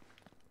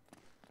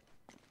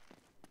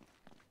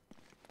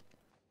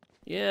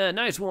 Yeah,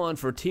 nice one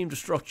for team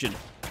destruction.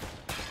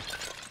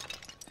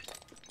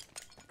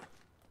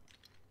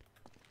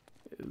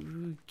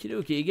 Okie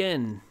dokie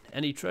again.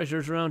 Any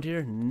treasures around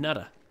here?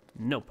 Nada.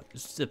 Nope.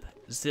 Zip.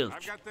 Zilch.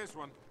 I've got this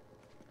one.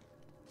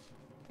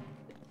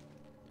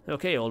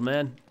 Okay, old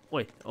man.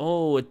 Wait.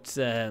 Oh, it's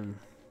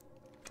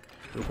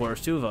requires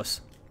two of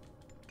us.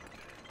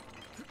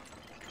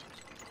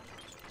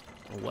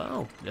 Oh,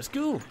 wow. Let's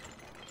go.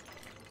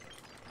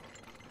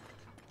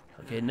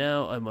 Okay,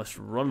 now I must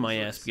run my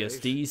ass because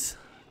these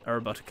are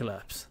about to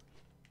collapse.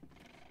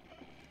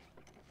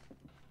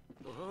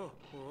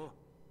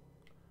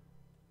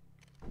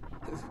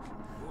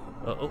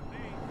 Uh-oh.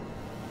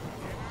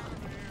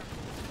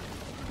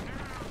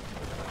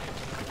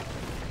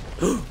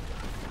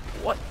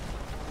 What?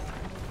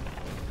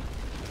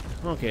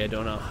 Okay, I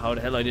don't know how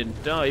the hell I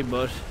didn't die,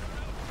 but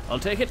I'll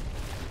take it.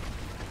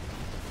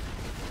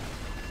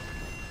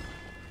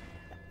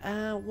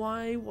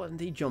 Why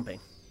wasn't he jumping?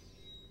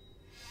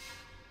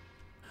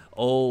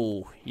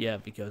 Oh, yeah,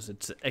 because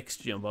it's X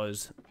jump. I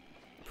was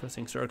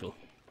pressing circle.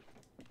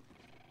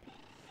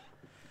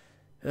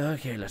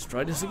 Okay, let's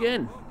try this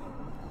again.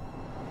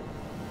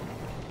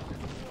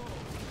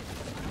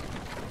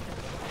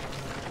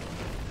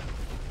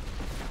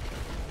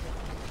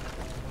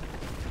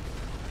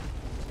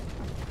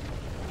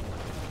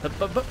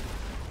 Up, up, up.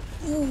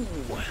 Ooh.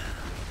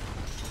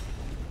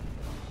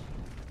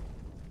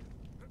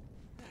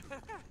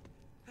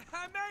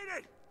 I made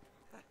it.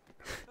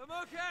 I'm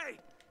okay.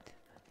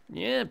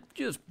 Yeah,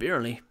 just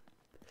barely.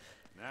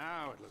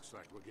 Now it looks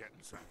like we're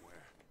getting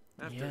somewhere.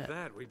 After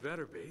that, we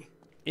better be.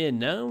 And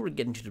now we're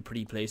getting to the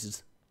pretty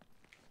places.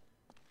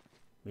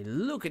 I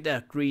mean, look at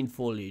that green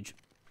foliage.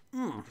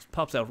 Just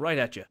pops out right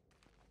at you.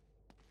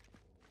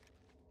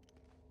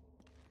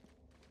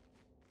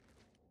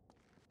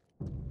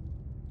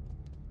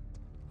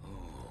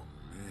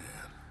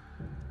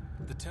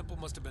 The temple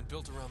must have been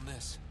built around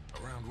this.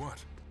 Around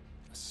what?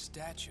 A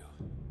statue.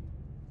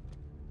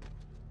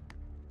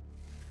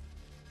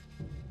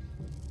 A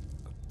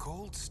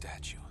gold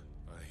statue.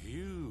 A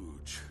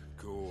huge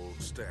gold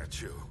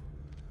statue.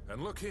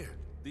 And look here,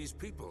 these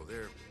people,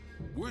 they're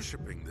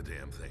worshipping the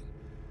damn thing.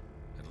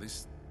 At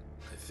least,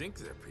 I think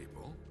they're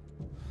people.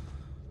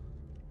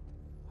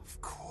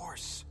 Of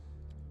course.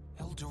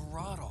 El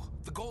Dorado,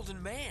 the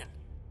Golden Man.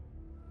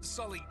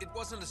 Sully, it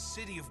wasn't a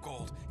city of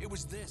gold. It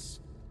was this.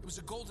 It was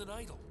a golden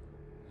idol.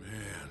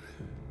 Man,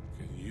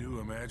 can you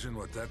imagine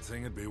what that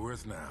thing would be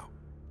worth now?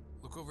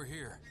 Look over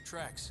here.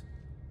 Tracks.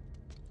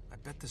 I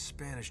bet the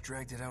Spanish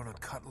dragged it out on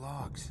cut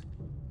logs.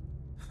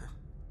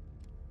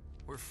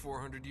 We're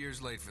 400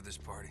 years late for this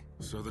party.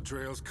 So the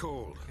trail's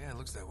cold. Yeah, it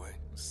looks that way.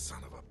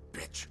 Son of a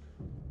bitch.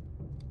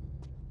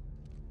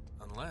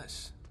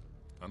 Unless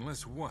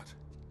Unless what?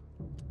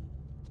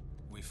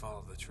 we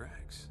follow the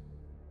tracks.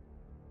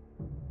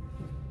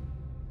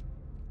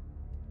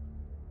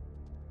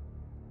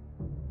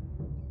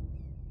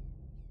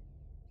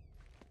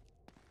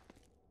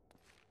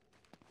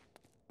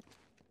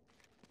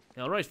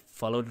 Alright,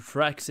 follow the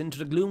tracks into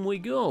the gloom we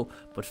go.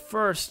 But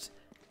first,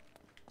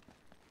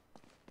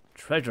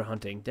 treasure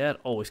hunting. That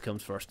always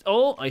comes first.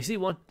 Oh, I see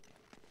one.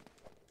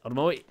 Out of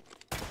my way.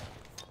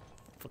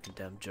 Fucking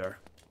damn jar.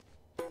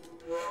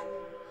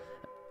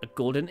 A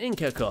golden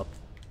Inca cup.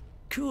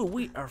 Cool,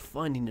 we are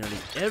finding nearly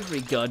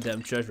every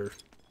goddamn treasure.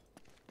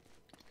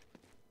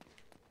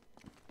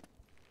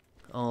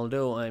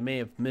 Although I may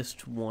have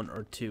missed one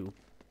or two.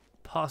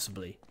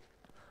 Possibly.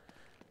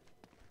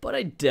 But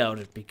I doubt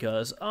it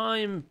because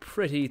I'm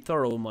pretty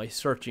thorough in my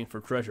searching for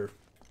treasure.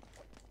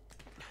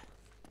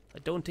 I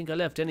don't think I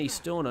left any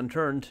stone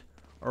unturned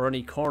or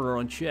any corner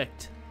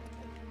unchecked.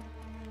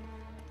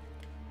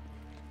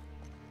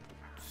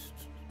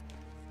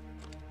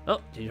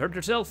 Oh, did you hurt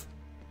yourself?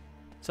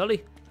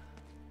 Sully?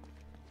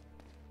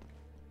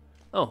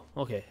 Oh,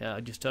 okay.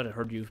 I just thought I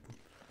heard you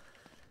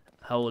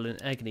howl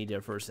in agony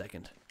there for a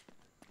second.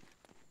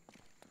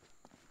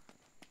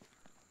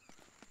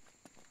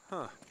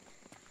 Huh.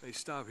 They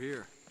stop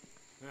here.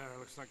 Yeah, it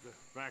looks like the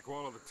back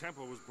wall of the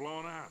temple was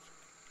blown out.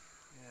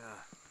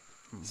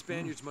 Yeah. The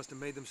Spaniards must have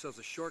made themselves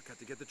a shortcut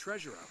to get the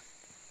treasure out.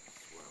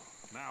 Well,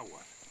 now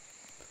what?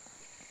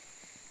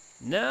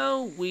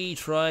 Now we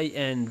try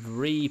and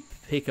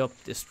re-pick up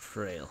this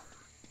trail.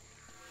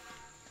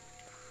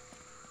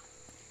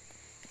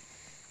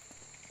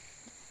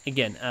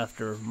 Again,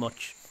 after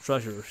much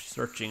treasure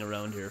searching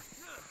around here.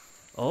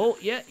 Oh,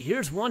 yeah,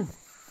 here's one.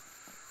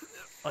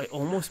 I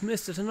almost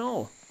missed it and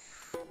all.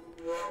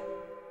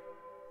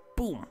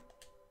 Boom.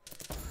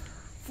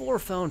 4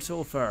 found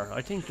so far.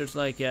 I think there's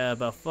like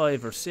about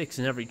 5 or 6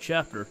 in every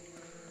chapter.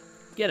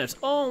 Again, it's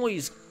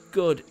always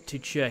good to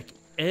check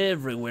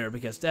everywhere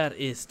because that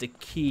is the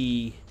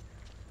key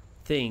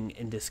thing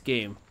in this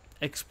game.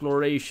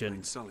 Exploration.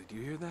 Wait, Sully, do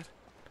you hear that?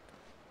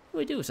 Oh,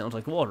 I do. It sounds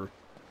like water.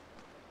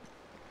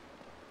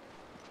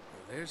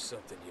 Well, there's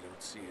something you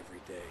don't see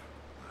every day.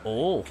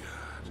 Oh,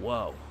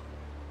 wow.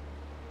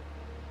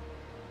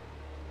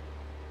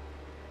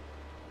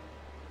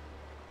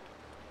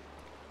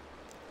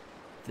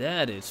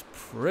 That is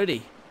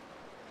pretty.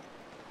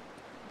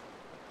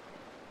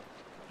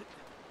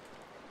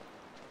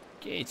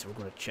 Okay, so we're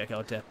going to check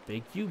out that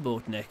big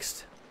U-boat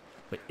next.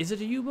 Wait, is it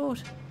a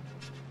U-boat?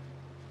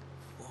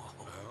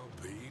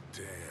 I'll be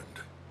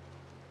damned.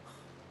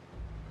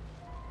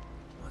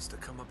 Must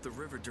have come up the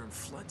river during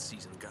flood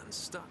season and gotten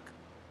stuck.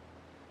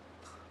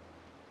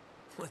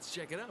 Let's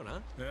check it out,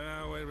 huh?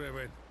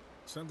 Wait.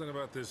 Something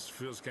about this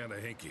feels kind of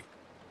hinky.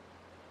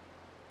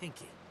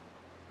 Hinky.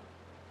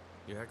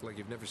 You act like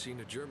you've never seen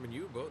a German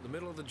U-boat in the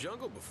middle of the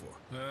jungle before.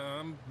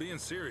 I'm being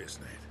serious,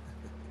 Nate.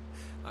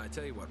 I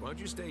tell you what, why don't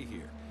you stay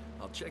here?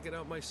 I'll check it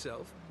out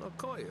myself. I'll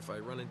call you if I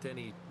run into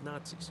any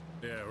Nazis.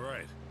 Yeah,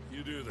 right.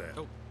 You do that.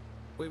 Oh,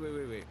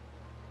 wait.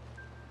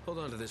 Hold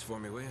on to this for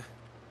me, will you?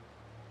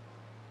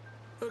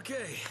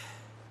 Okay.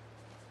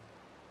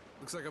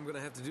 Looks like I'm gonna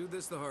have to do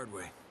this the hard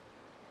way.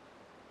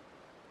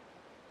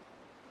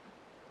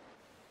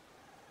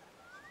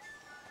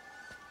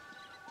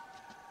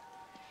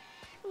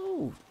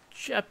 Oh,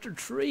 chapter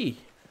 3.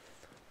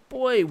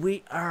 Boy,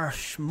 we are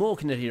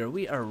smoking it here.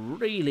 We are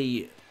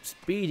really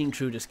speeding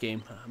through this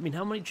game. I mean,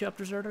 how many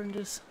chapters are there in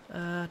this?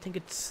 I think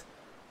it's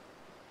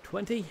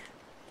 20.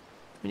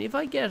 I mean, if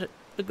I get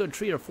a good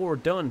 3 or 4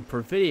 done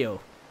per video,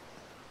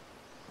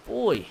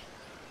 boy,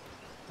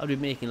 I'll be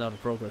making a lot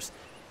of progress.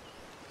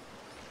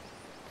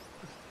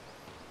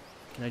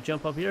 Can I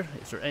jump up here?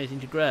 Is there anything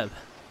to grab?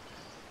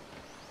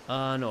 No,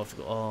 I have to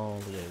go all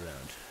the way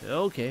around.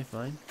 Okay,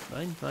 fine,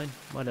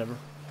 whatever.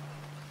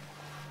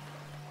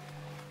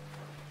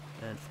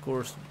 And of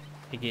course,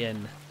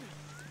 again,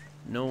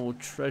 no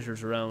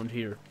treasures around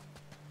here.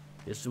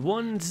 It's the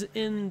ones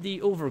in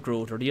the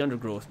overgrowth or the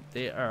undergrowth.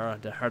 They are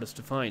the hardest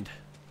to find.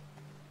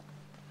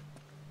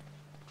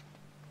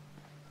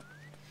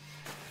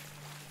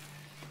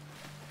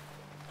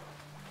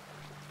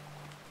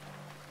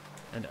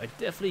 And I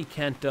definitely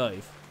can't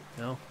dive.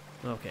 No?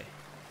 Okay.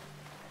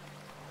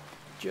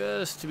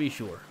 Just to be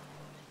sure.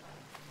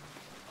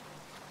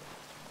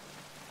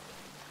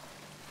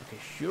 Okay,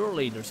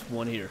 surely there's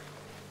one here.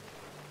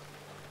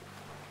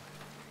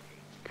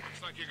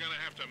 Looks like you're gonna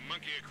have to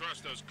monkey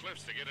across those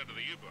cliffs to get into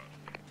the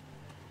U-boat.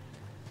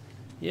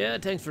 Yeah,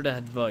 thanks for that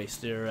advice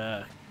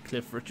there,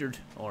 Cliff Richard,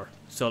 or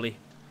Sully,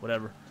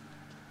 whatever.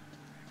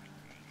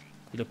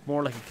 You look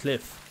more like a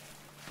cliff.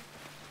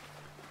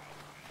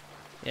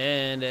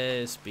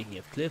 And speaking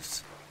of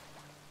cliffs,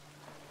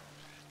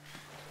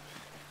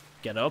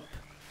 get up.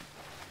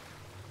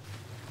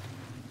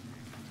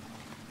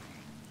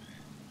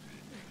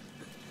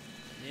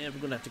 Yeah, we're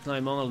gonna have to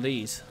climb all of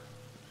these.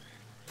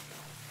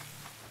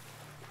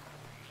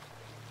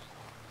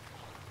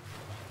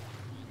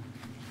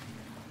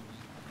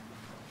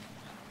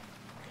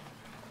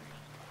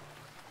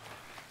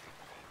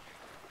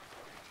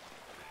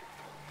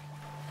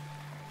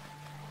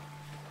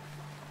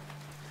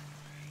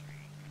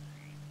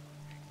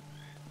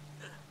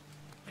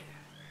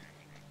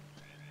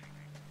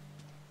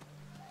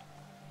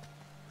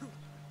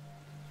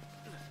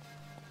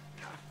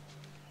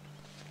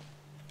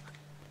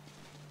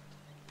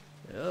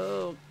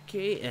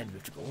 Okay, and we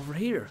have to go over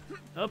here.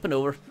 Up and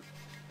over.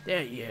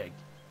 There you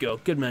go.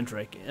 Good man,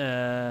 Drake.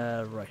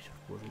 Right.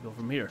 Where do we go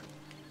from here?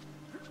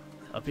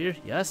 Up here?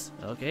 Yes.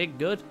 Okay,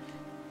 good.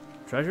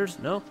 Treasures?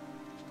 No?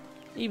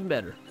 Even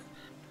better.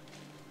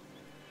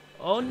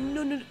 Oh,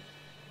 no, no.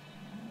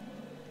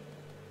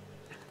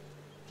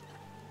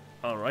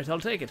 Alright, I'll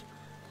take it.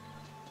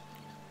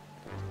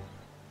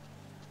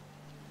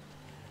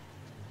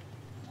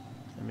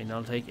 I mean,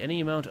 I'll take any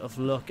amount of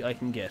luck I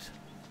can get.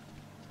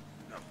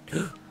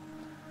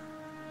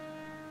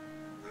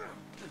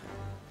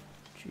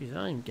 Jeez,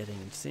 I'm getting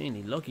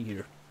insanely lucky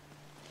here.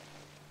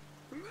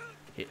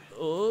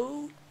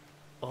 Oh,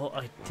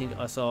 I think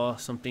I saw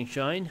something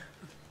shine.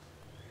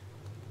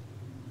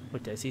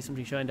 Wait, did I see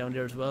something shine down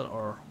there as well,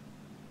 or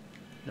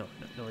no,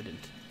 I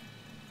didn't.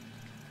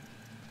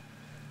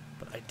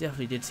 But I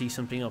definitely did see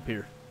something up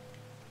here.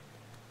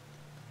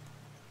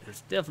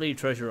 There's definitely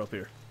treasure up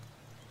here.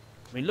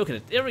 I mean, look at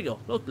it. There we go.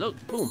 Look,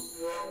 boom.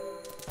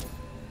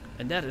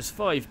 And that is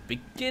 5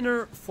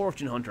 beginner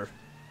fortune hunter.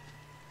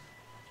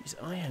 Jeez,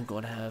 I am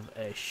going to have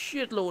a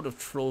shitload of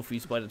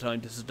trophies by the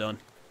time this is done.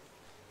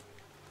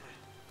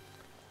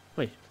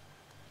 Wait,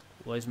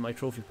 why isn't my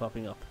trophy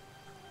popping up?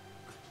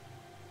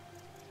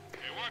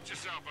 Hey, watch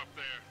yourself up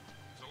there.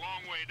 It's a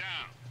long way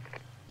down.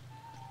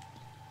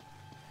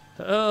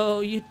 Oh,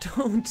 you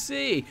don't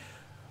see.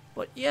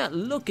 But yeah,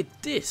 look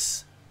at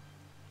this.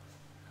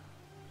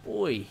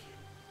 Boy,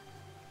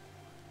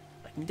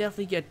 I can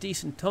definitely get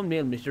decent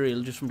thumbnail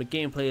material just from the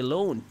gameplay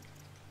alone.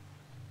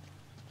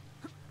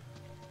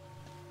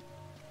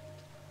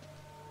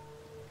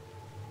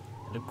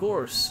 And of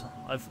course,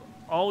 I've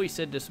always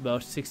said this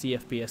about 60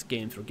 FPS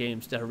games or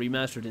games that are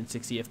remastered in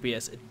 60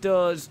 FPS. It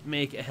does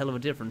make a hell of a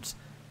difference.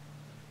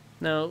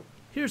 Now,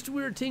 here's the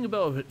weird thing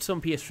about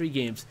some PS3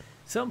 games.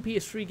 Some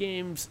PS3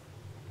 games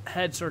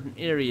had certain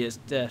areas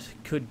that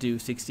could do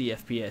 60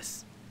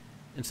 FPS.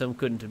 And some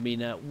couldn't. I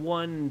mean,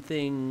 one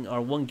thing,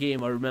 or one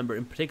game I remember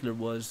in particular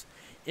was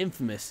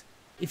Infamous.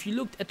 If you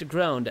looked at the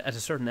ground at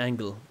a certain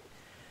angle,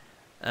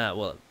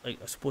 well, I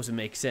suppose it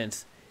makes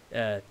sense.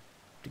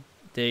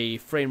 The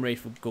frame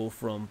rate would go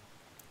from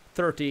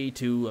 30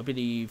 to, I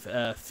believe,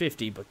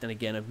 50. But then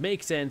again, it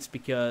makes sense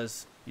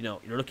because, you know,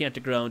 you're looking at the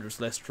ground,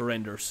 there's less to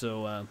render,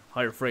 so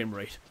higher frame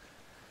rate.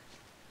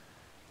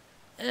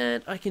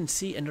 And I can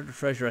see another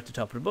treasure at the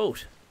top of the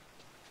boat.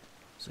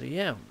 So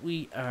yeah,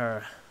 we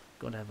are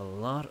going to have a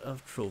lot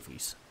of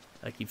trophies.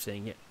 I keep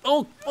saying it.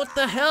 Oh, what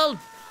the hell?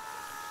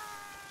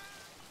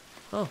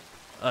 Oh,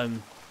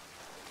 I'm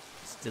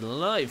still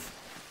alive.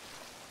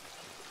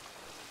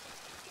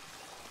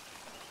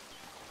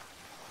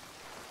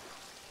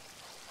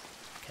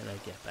 Can I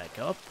get back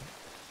up?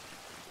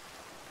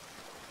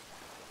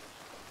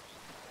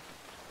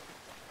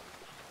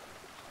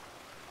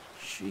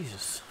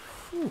 Jesus.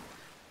 Whew.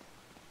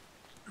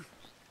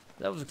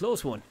 That was a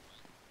close one.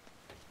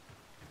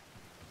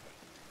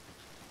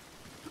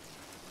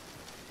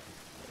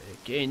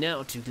 Okay,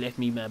 now to let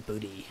me my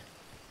booty.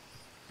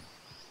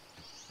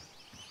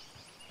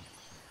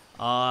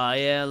 Ah,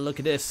 yeah, look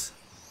at this.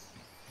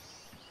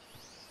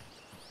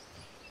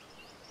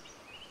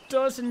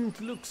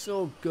 Doesn't look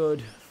so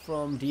good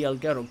from the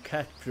Elgato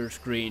capture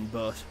screen,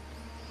 but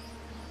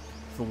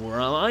from where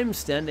I'm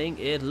standing,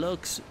 it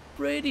looks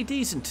pretty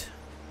decent.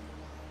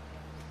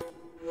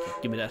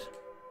 Give me that.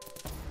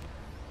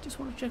 Just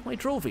want to check my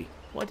trophy.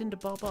 Why didn't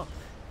it pop up?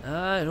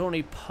 It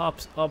only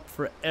pops up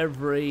for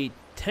every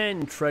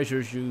 10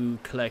 treasures you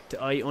collect.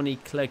 I only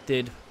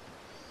collected...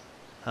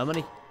 how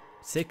many?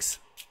 6?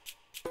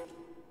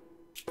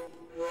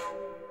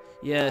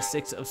 Yeah,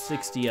 6 of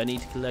 60. I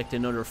need to collect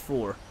another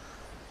 4.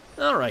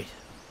 Alright.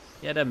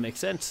 Yeah, that makes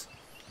sense.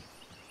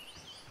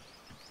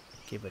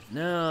 Okay, but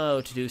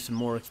now to do some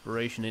more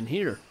exploration in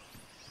here.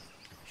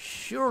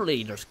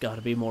 Surely there's got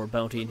to be more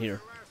bounty in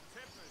here.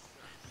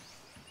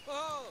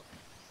 Oh,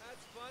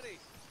 that's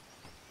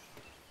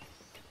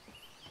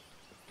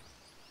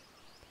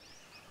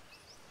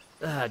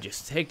funny.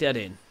 Just take that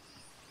in.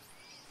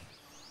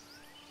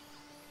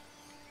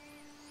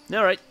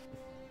 Alright.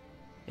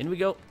 In we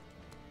go.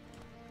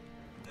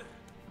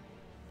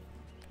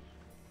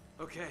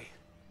 Okay,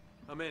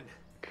 I'm in.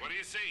 What do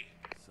you see?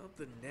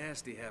 Something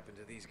nasty happened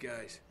to these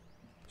guys.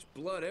 There's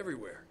blood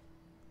everywhere.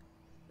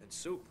 And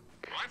soup.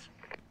 What?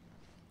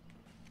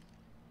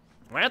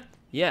 What?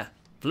 Yeah,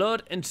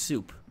 blood and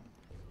soup.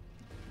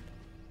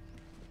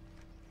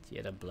 It's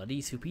yet a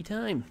bloody soupy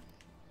time.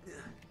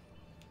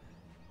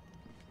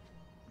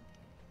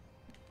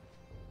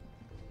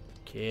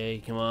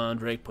 Okay, come on,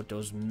 Drake, put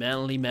those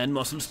manly man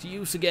muscles to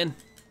use again.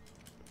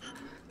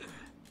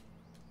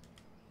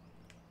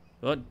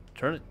 What?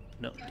 Turn it.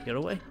 No, get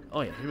away.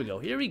 Oh yeah, here we go.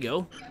 Here we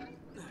go.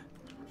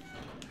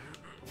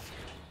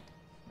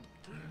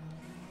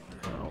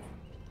 Wow.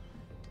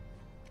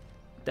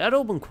 That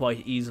opened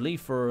quite easily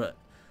for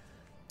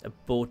a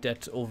boat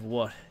that's over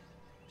what?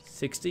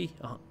 60?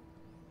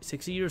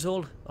 60 years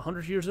old?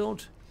 100 years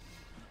old?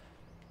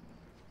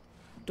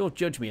 Don't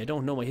judge me, I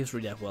don't know my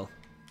history that well.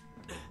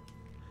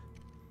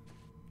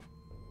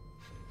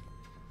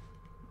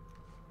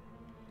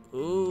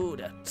 Ooh,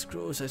 that's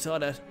gross. I saw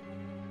that.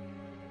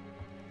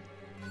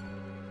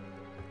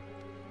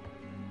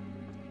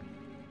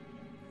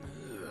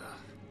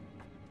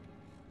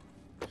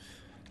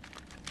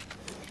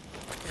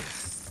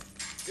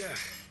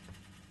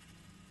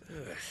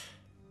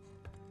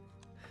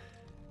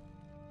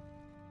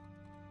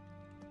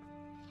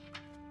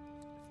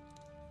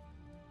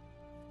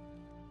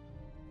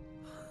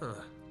 Huh.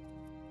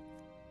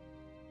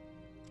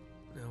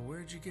 Now,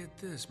 where'd you get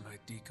this, my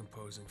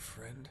decomposing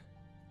friend?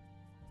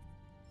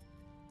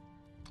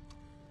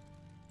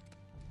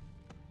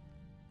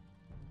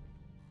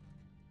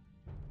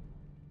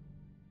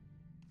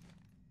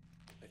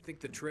 I think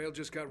the trail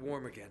just got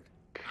warm again.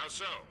 How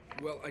so?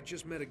 Well, I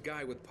just met a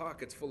guy with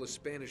pockets full of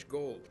Spanish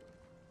gold.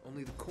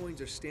 Only the coins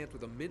are stamped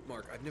with a mint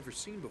mark I've never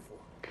seen before.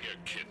 You're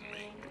kidding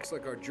me. Looks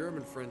like our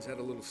German friends had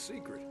a little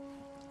secret.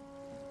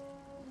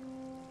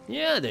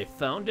 Yeah, they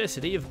found a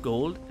city of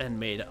gold and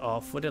made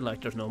off with it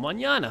like there's no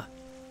mañana.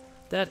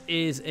 That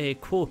is a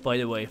quote, by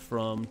the way,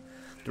 from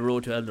The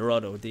Road to El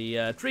Dorado, the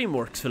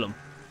DreamWorks film.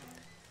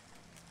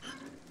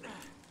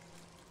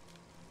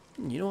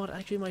 You know what? I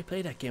actually might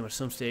play that game at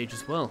some stage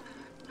as well.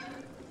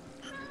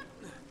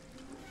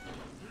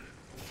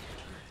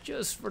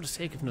 Just for the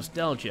sake of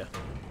nostalgia.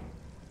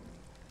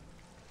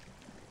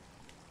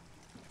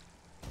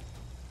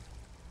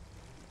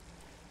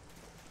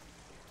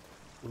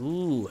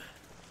 Ooh.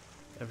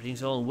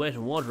 Everything's all wet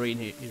and watery in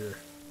here.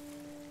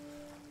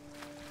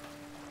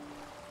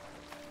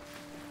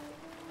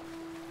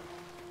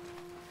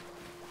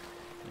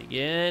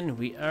 Again,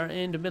 we are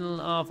in the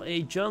middle of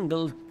a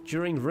jungle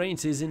during rain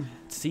season.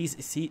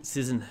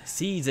 Season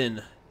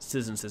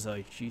says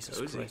I. Jesus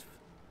Cozy. Christ.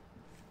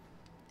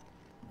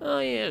 Oh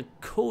yeah,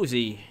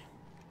 cozy.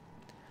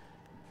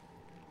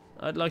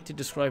 I'd like to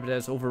describe it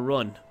as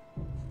overrun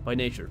by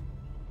nature.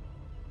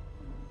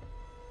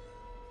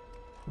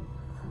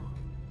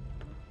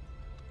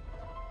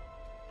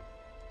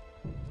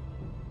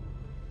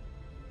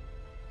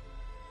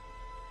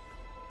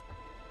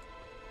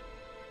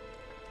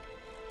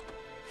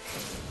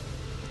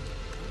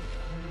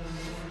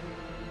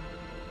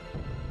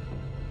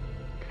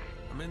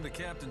 I'm in the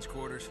captain's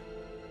quarters.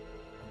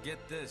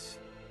 Get this,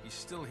 he's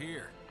still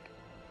here.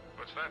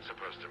 What's that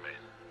supposed to mean?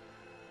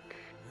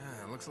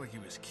 Yeah, it looks like he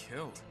was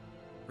killed.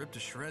 Ripped to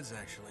shreds,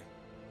 actually.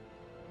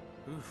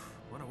 Oof,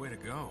 what a way to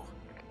go.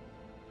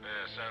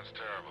 Yeah, sounds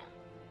terrible.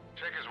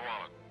 Check his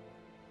wallet.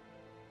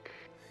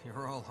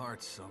 You're all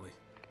hearts, Sully.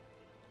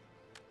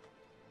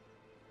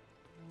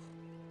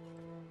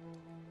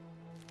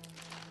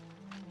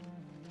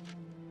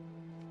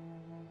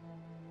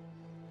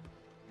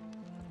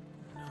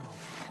 No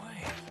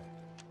way.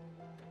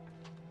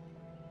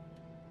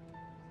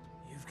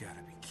 You've got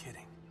to be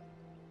kidding.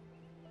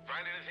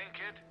 Find anything,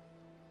 kid?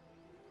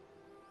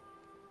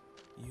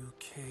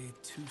 UK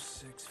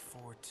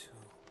 2642.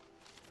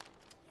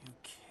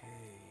 UK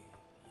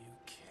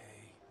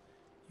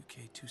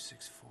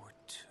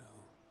 2642.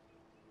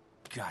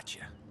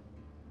 Gotcha.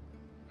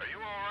 Are you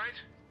all right?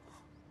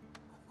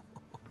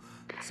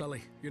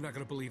 Sully, you're not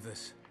gonna believe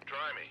this.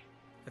 Try me.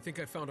 I think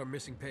I found our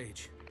missing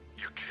page.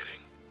 You're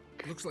kidding.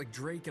 It looks like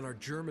Drake and our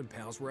German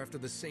pals were after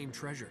the same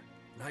treasure.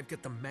 And I've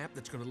got the map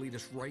that's gonna lead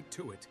us right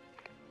to it.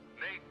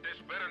 Nate, this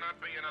better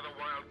not be another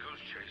wild goose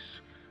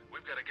chase.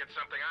 We've got to get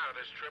something out of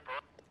this trip or...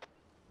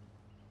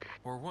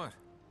 Or what?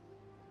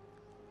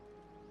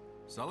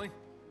 Sully?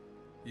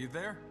 You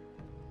there?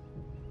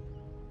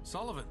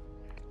 Sullivan?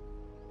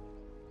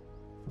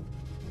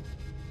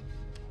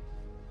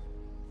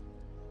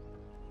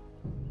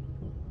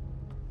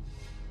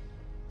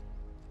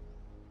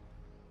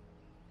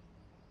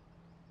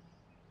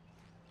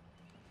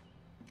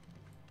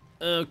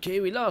 Okay,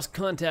 we lost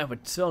contact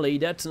with Sully.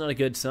 That's not a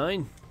good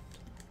sign.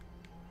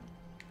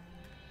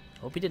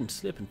 Hope he didn't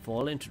slip and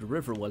fall into the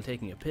river while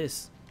taking a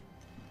piss.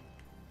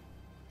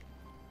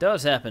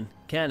 Does happen,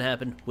 can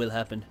happen, will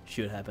happen,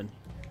 should happen.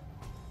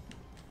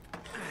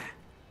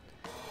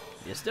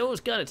 Yes, those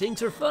kind of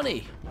things are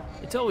funny.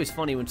 It's always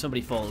funny when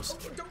somebody falls.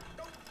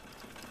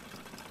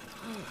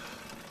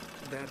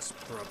 That's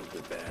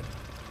probably bad.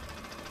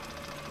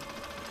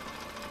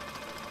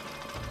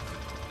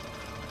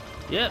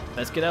 Yeah,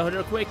 let's get out of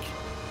here quick.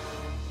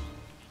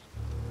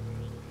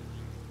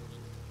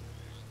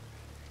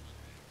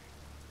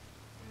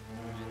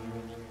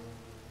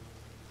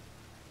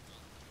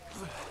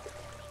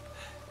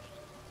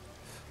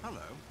 Hello.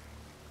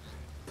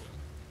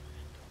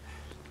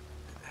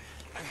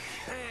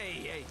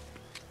 Hey!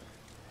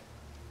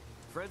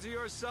 Friends of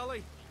yours,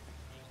 Sully?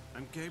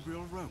 I'm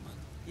Gabriel Roman.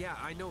 Yeah,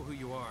 I know who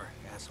you are,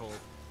 asshole.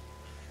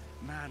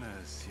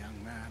 Manners,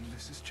 young man.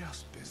 This is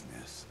just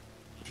business.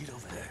 Get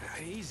over there.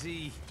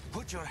 Easy.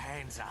 Put your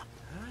hands up.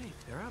 Alright,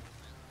 they're up.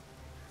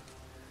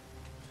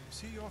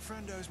 See, your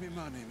friend owes me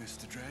money,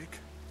 Mr. Drake.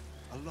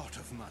 A lot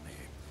of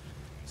money.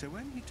 So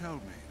when he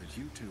told me that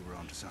you two were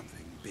onto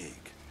something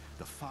big,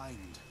 the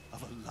find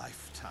of a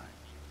lifetime,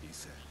 he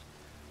said,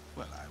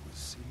 well, I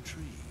was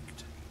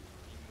intrigued.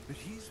 But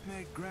he's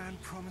made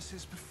grand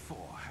promises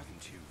before,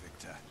 haven't you,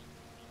 Victor?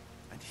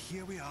 And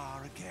here we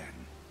are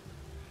again.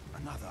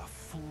 Another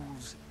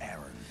fool's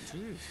errand.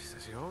 Jeez,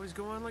 does he always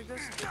go on like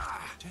this?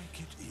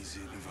 Take it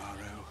easy,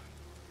 Navarro.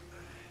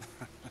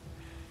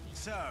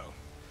 So,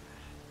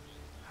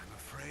 I'm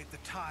afraid the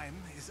time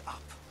is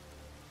up.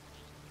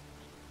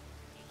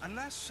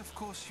 Unless, of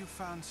course, you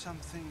found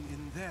something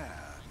in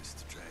there,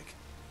 Mr. Drake,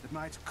 that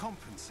might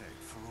compensate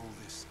for all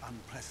this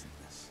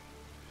unpleasantness.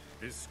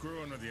 He's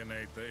screwing with you,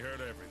 Nate. They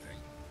heard everything.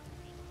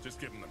 Just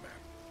give him the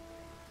map.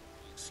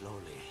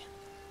 Slowly.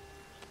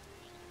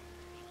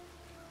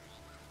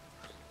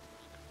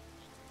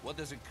 What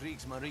does a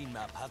CRAIC's marine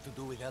map have to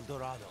do with El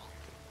Dorado?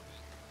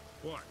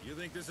 What, you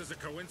think this is a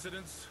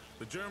coincidence?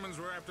 The Germans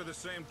were after the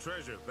same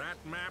treasure. That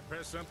map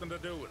has something to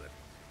do with it.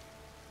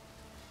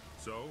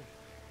 So,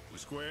 we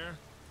square?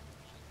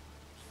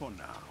 For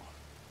now.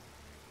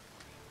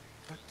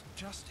 But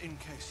just in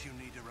case you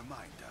need a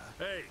reminder...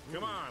 Hey,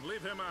 come on,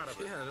 leave him out of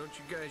it. Yeah, don't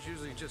you guys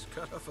usually just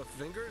cut off a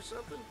finger or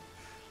something?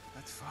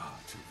 That's far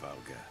too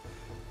vulgar.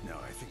 No,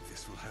 I think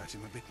this will hurt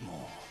him a bit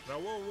more. Now,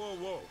 whoa, whoa,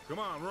 whoa. Come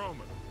on,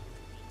 Roman.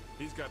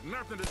 He's got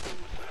nothing to do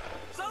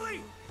with...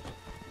 Sully!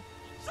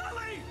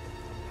 Sully!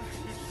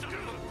 You son of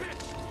a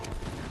bitch!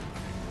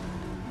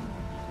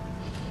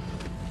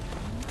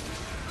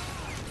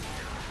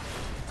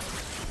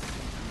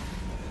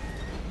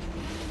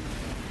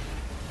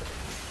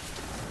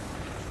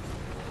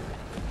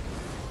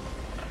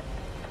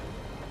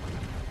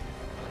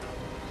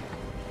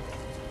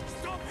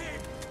 Stop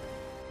him!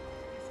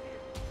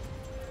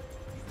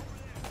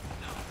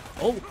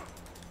 Oh!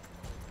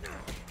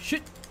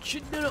 Shit!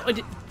 Shit! No, no! I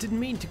didn't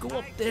mean to go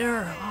up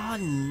there! Ah,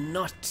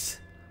 nuts!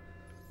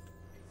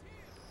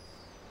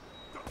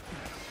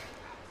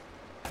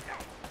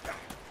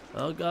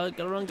 Oh god,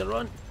 gotta run, gotta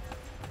run!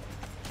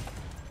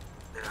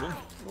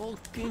 Oh,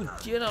 fucking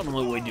get out of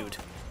my way, dude!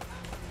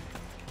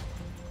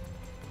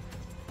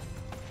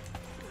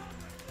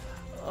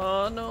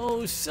 Oh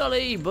no,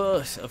 Sully!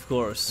 But, of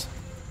course,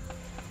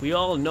 we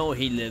all know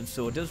he lives,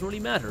 so it doesn't really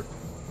matter.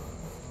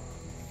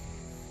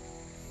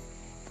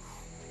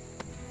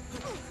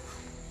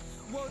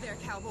 Whoa there,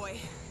 cowboy.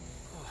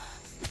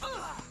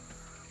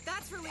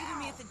 That's for leaving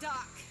me at the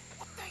dock.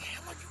 What the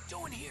hell are you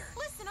doing here?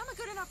 Listen, I'm a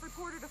good enough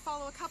reporter to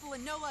follow a couple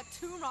of no-luck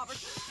tomb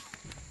robbers.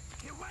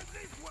 He went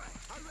this way!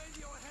 On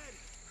radio ahead!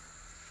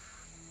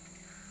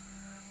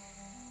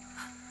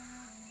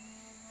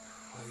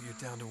 Well, you're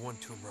down to one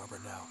tomb robber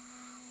now.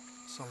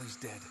 Sully's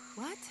dead.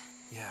 What?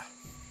 Yeah.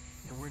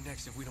 And we're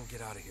next if we don't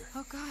get out of here.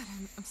 Oh God,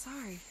 I'm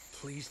sorry.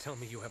 Please tell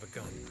me you have a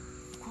gun.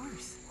 Of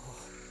course. Oh,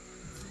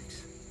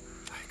 thanks.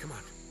 All right, come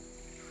on.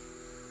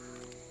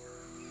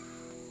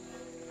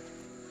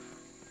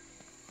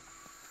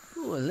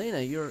 Ooh, Elena,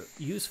 you're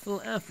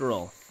useful after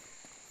all.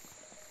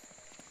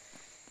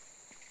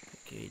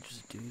 Okay,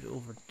 there's a dude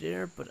over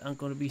there, but I'm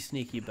gonna be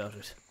sneaky about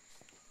it.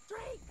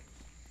 Drake!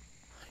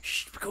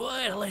 Shh, be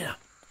quiet, Elena!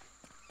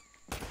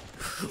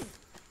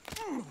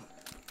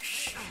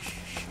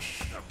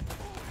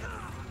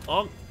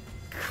 Oh,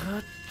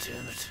 god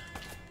damn it.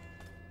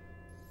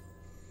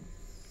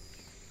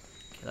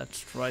 Okay, let's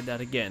try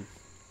that again.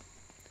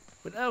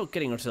 Without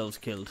getting ourselves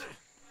killed.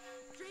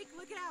 Drake,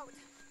 look out!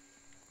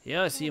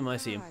 Yeah, I see him, I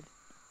see him. God.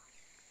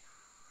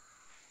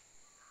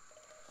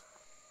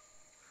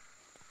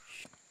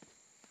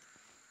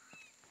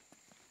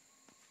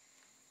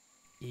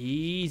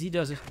 Easy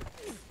does it.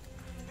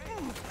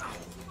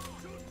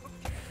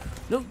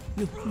 No,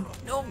 no, no,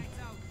 no!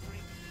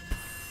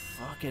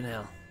 Fucking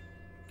hell.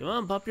 Come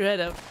on, pop your head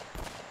out.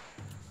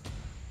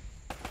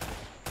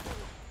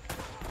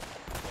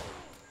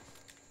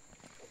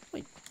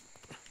 Wait,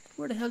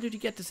 where the hell did you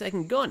get the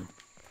second gun?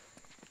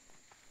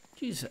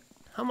 Jeez,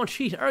 how much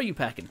heat are you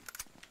packing?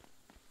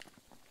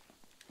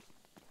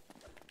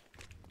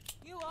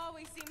 You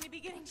always seem to be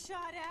getting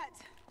shot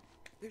at.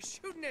 They're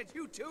shooting at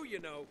you too, you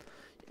know.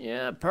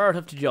 Yeah, part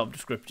of the job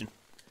description.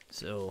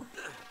 So,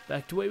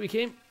 back to where we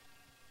came.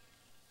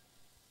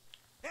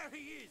 There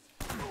he is!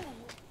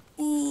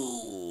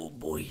 Ooh,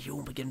 boy, you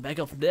won't be getting back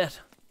up from that.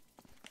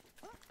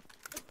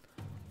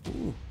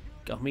 Ooh,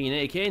 got me an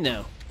AK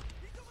now.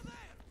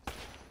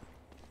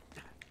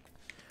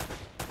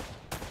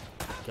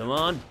 Come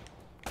on.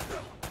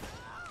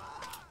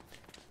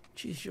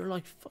 Jeez, you're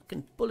like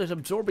fucking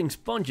bullet-absorbing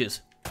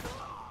sponges.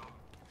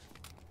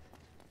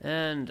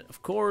 And,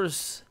 of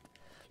course,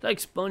 like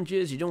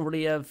sponges, you don't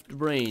really have the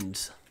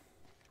brains.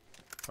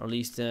 Or at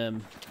least,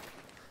 the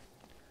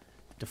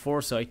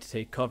foresight to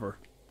take cover.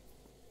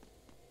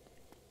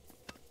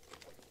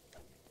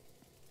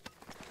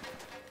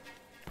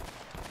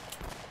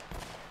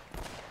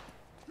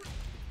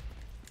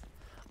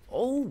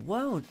 Oh,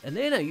 wow,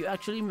 Elena, you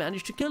actually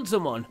managed to kill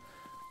someone.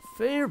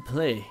 Fair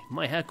play.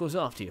 My hat goes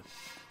off to you.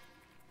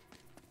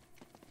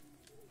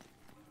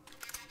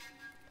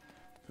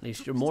 At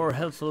least you're more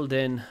helpful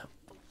than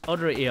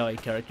other AI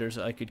characters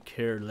I could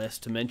care less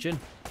to mention.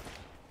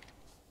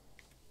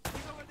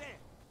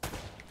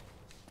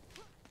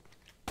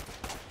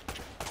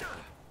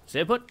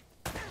 Stay put.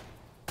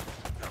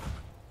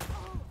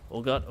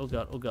 Oh god, oh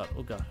god, oh god,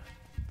 oh god.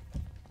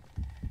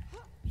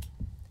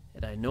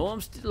 And I know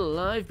I'm still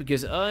alive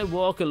because I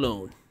walk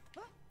alone.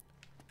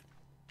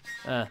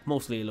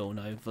 Mostly alone.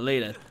 I've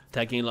Valeda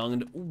tagging along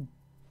and... Ooh,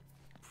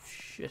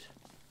 shit.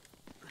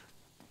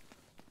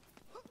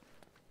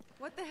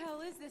 What the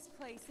hell is this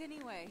place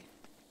anyway?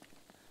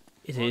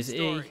 It Long is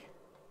story.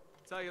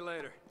 Tell you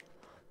later.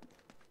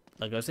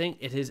 like I was saying,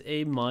 it is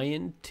a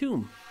Mayan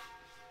tomb.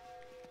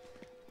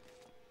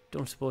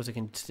 Don't suppose I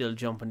can still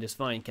jump on this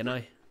vine, can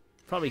I?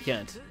 Probably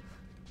can't.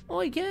 Oh,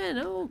 I can.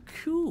 Oh,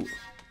 cool.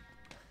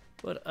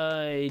 But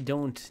I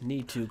don't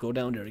need to go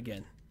down there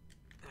again.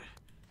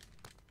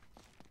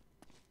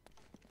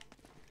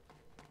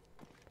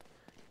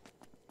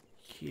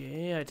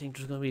 Yeah, I think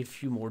there's gonna be a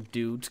few more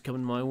dudes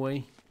coming my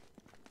way.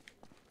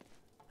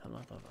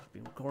 I've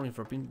been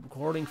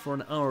recording for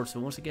an hour, so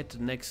once I get to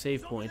the next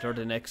save point or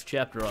the next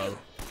chapter, I'll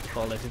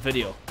call that a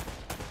video.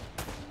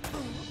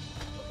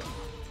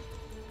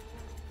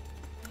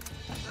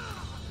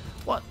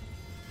 What?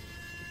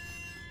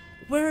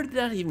 Where did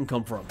that even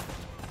come from?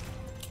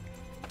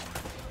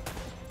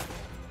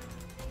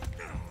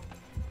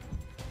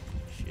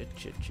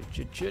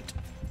 Shit.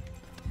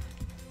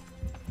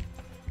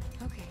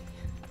 Okay.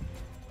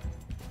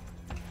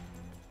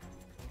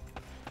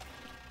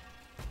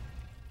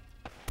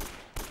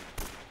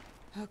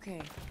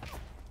 Okay.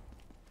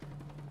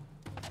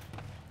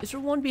 Is there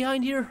one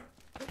behind here?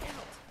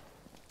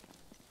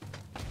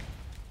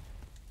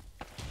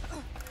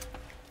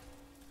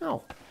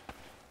 No.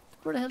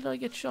 Where the hell did I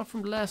get shot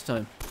from the last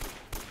time?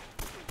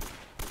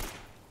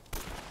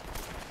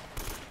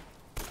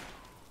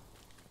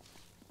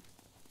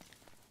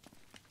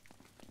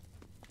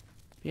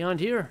 Beyond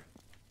here?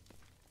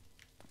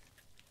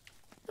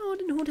 No, I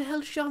didn't know who the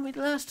hell shot me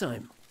the last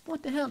time.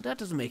 What the hell? That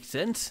doesn't make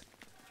sense.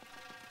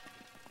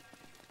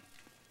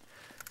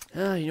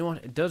 You know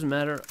what? It doesn't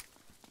matter.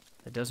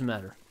 It doesn't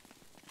matter.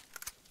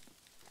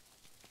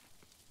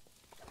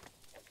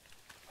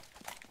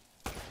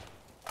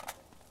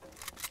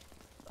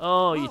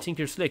 Oh, you think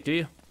you're slick, do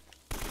you?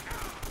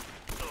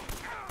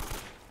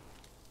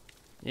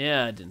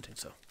 Yeah, I didn't think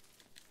so.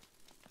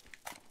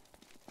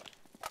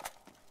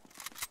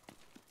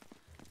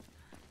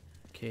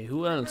 Okay,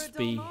 who else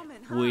be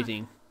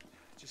waiting?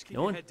 Just keep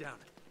No your one? head down.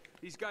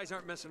 These guys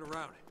aren't messing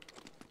around.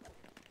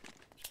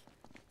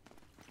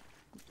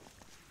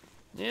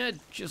 Yeah,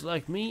 just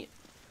like me,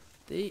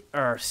 they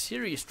are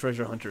serious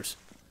treasure hunters.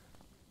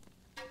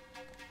 I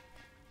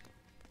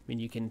mean,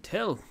 you can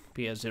tell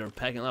because they're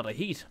packing a lot of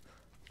heat.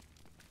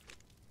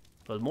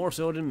 Well, more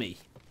so than me.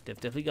 They've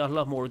definitely got a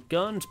lot more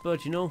guns,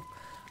 but you know,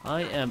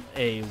 I am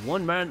a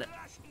one-man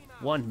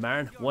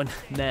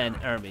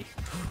army.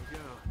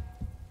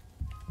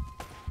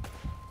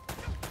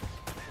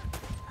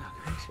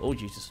 Oh,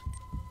 Jesus.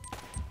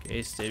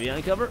 Okay, stay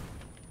behind cover.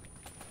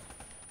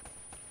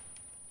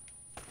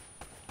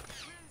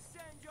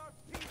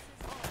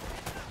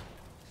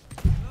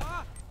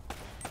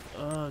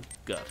 Oh,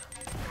 God.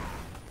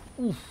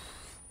 Oof.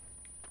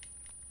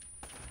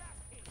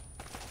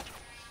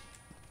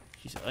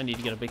 Jeez, I need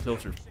to get a bit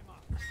closer.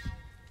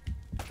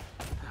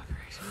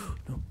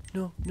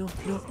 No.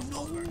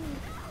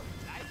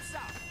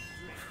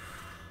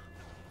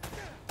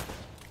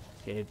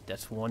 Okay,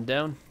 that's one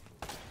down.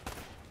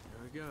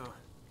 There we go.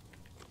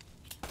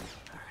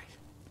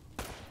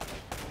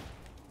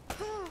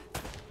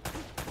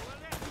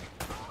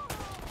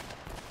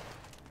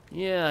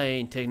 Yeah, I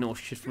ain't taking no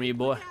shit from you,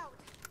 boy.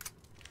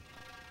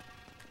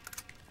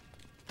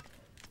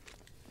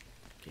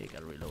 Okay,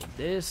 gotta reload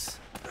this.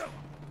 Here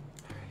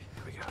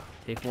we go.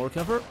 Take more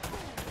cover.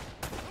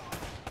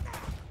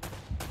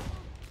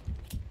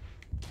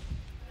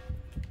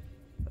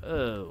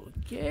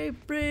 Okay,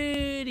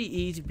 pretty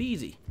easy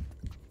peasy.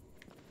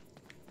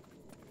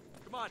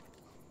 Come on,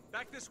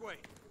 back this way.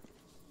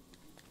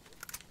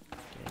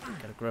 Okay,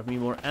 gotta grab me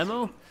more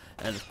ammo.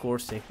 And of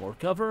course take more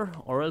cover,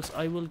 or else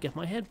I will get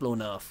my head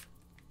blown off.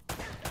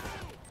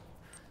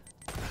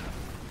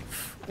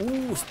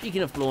 Ooh,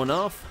 speaking of blowing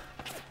off.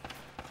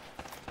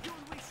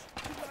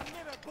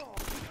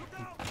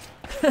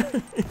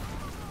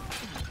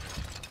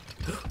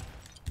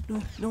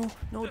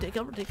 No, take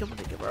cover,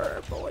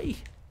 boy.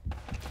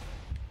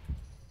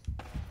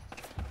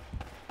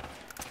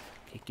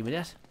 Okay, give me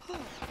that.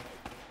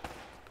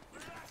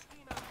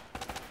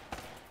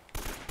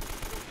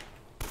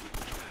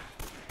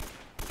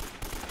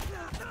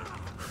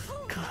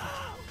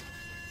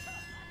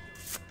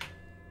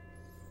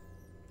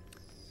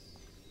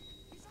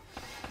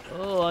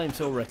 Oh, I'm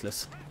so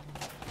reckless.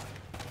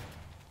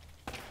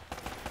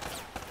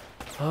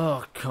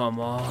 Oh, come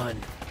on.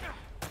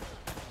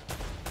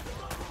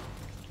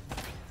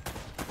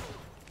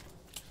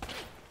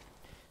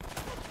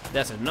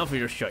 That's enough of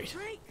your shite.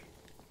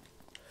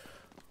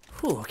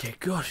 Whew, okay,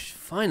 gosh,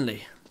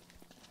 finally.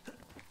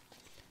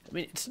 I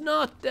mean, it's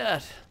not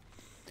that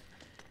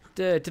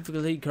the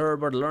difficulty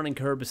curve or the learning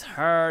curve is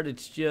hard,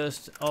 it's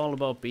just all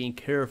about being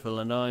careful,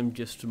 and I'm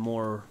just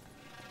more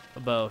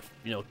about,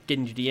 you know,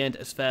 getting to the end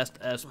as fast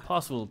as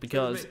possible,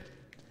 because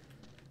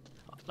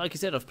like I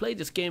said, I've played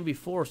this game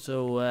before,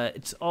 so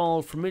it's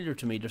all familiar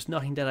to me. There's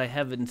nothing that I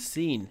haven't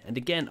seen, and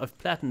again, I've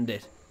platinumed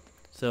it,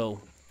 so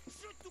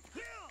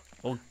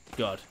oh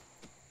god.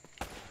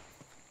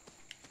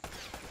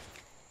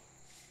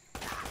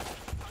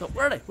 No,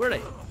 where are they? Where are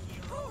they?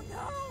 Oh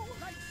no!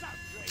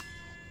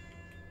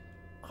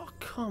 Oh,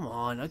 come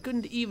on. I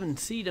couldn't even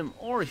see them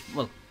or...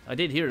 Well, I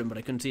did hear them, but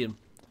I couldn't see them.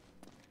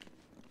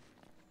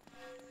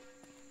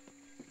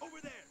 Over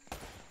there!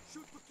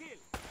 Shoot for kill!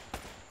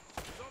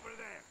 It's over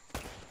there!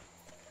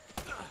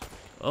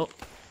 Oh.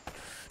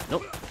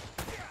 Nope.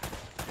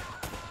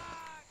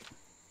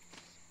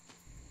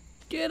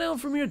 Get out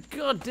from your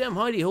goddamn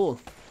hidey hole.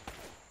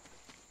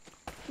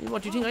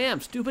 What do you think I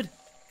am, stupid?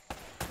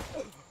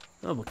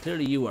 Oh, but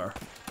clearly you are.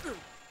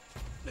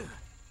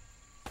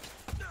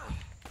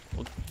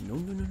 Oh, no,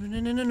 no, no, no,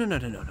 no, no, no, no,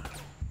 no, no, no.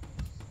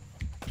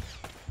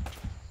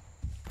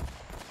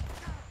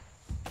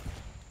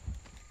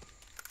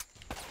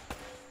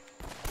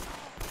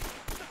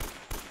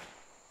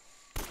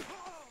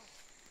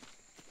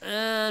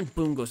 And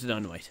boom goes the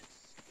dynamite.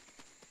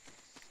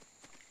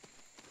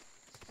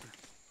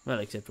 Well,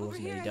 except there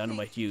wasn't any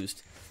dynamite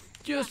used.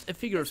 Just a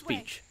figure of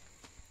speech.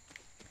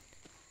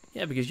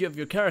 Yeah, because you have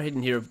your car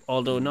hidden here,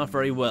 although not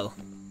very well.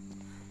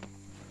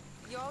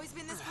 You always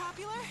been this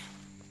popular?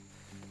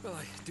 Well,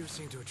 I do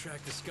seem to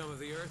attract the scum of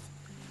the earth.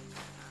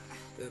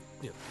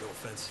 No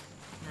offense.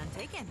 None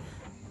taken.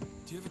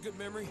 Do you have a good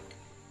memory?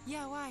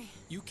 Yeah, why?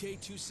 UK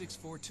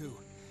 2642.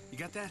 You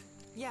got that?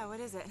 Yeah, what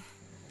is it?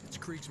 It's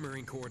CRAIC's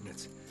marine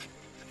coordinates.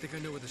 I think I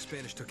know where the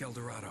Spanish took El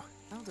Dorado.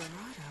 El Dorado?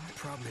 The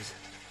problem is,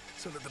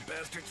 so that the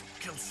bastards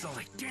killed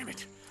Sully. Damn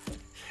it!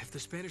 If the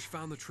Spanish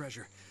found the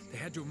treasure, they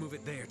had to move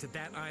it there, to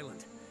that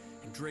island.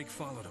 And Drake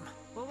followed them.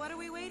 Well, what are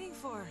we waiting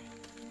for?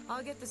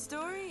 I'll get the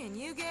story, and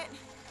you get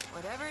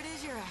whatever it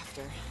is you're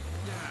after.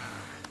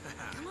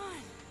 Come on.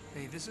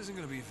 Hey, this isn't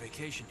gonna be a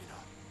vacation, you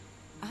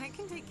know. I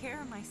can take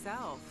care of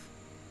myself.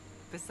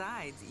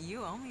 Besides,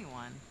 you owe me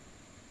one.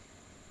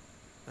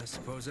 I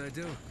suppose I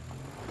do.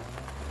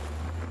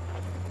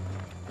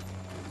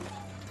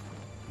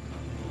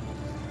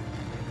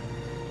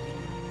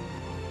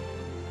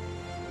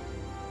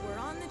 We're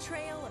on the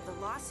trail of the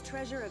lost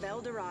treasure of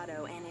El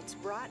Dorado, and it's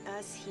brought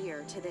us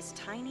here to this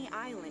tiny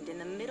island in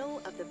the middle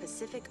of the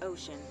Pacific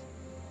Ocean.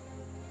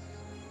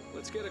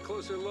 Let's get a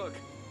closer look.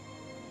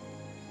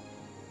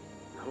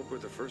 I hope we're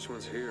the first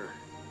ones here.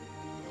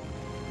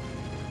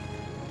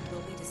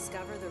 Will we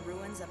discover the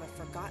ruins of a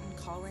forgotten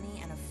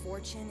colony and a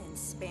fortune in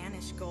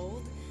Spanish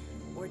gold?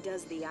 Or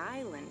does the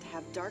island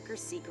have darker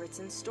secrets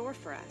in store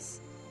for us?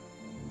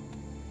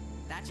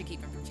 That should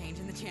keep him from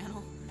changing the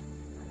channel.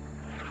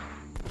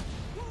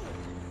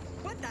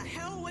 What the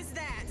hell was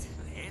that?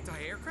 An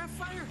anti-aircraft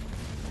fire?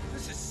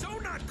 This is so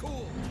not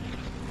cool!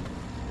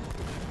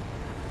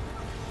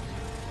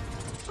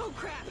 Oh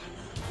crap!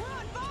 We're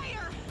on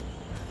fire!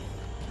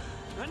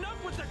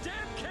 Enough with the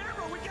damn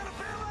camera! We gotta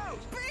bail out!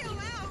 Bail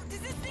out? Does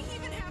this thing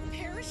even have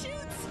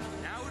parachutes?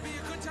 Now would be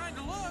a good time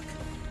to look!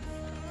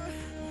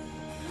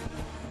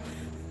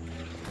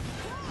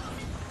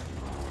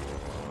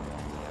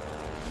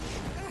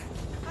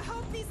 I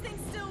hope these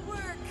things still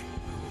work.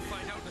 We'll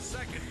find out in a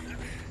second.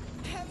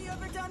 Have you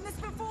ever done this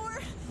before?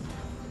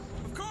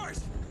 Of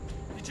course!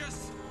 You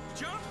just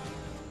jump,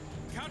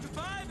 count to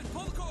 5, and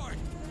pull the cord.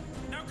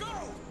 Now go!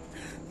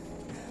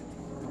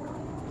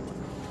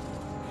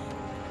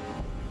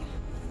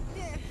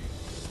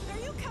 Are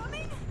you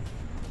coming?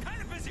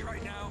 Kind of busy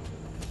right now.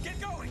 Get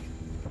going!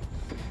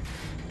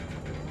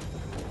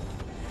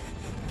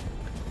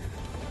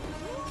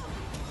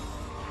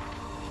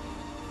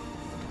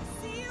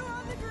 See you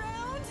on the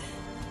ground?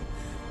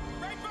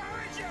 Right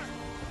behind you!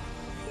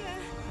 Yeah.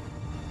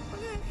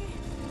 Okay.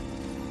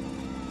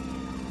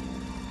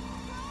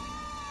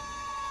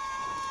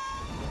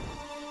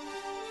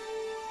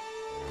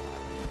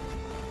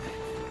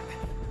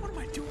 What am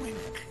I doing?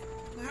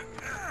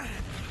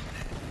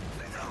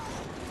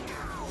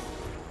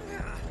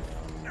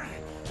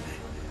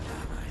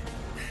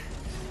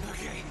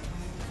 Okay,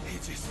 you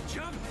just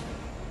jump,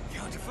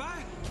 count to 5,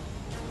 and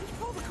you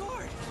pull the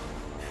cord.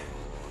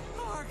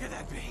 How hard could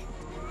that be?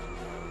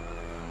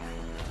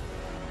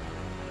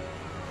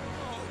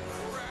 Oh,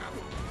 crap!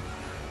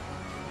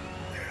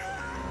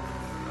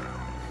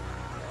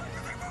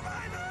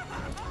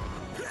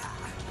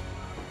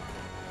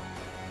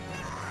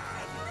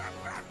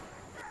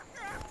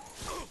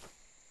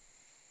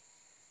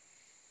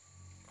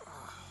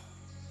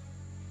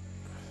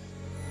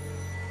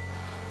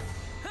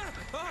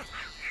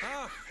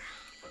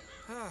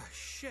 Ah,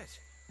 shit.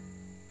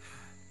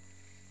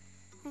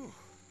 Whew.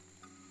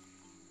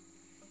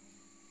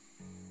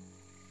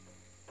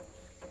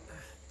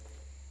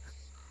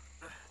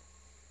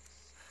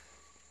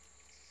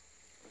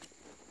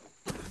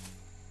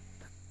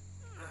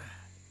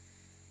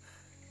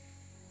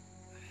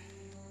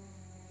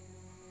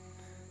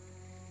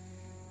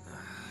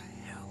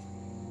 Hell.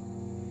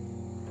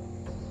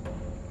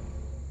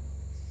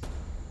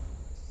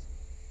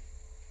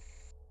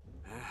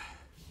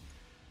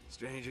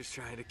 Strangers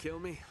trying to kill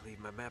me, leave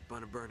my map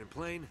on a burning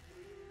plane.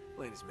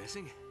 Plane is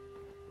missing,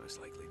 most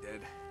likely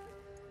dead.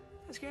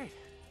 That's great.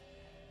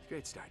 It's a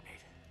great start,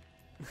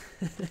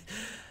 Nate.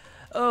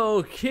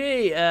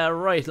 Okay,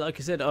 right, like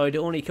I said, I'd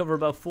only cover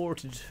about 4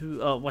 to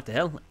 2, oh, what the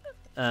hell?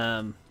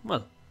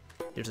 Well,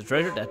 there's a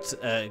treasure. That's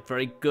a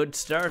very good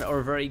start or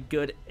a very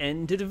good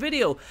end to the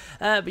video.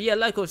 But yeah,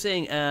 like I was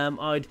saying,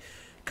 I'd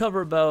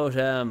cover about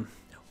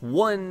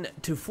 1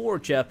 to 4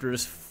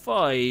 chapters,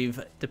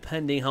 5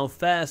 depending how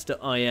fast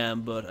I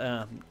am.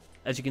 But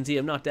as you can see,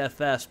 I'm not that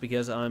fast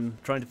because I'm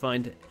trying to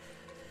find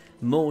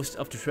most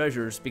of the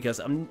treasures,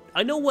 because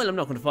I know well I'm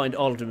not going to find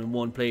all of them in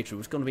one playthrough.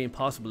 It's going to be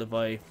impossible if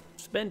I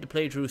spend the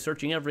playthrough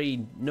searching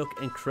every nook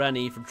and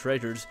cranny for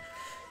treasures.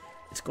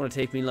 It's going to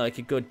take me like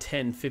a good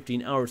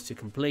 10-15 hours to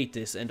complete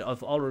this, and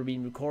I've already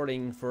been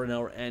recording for 1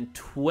 hour and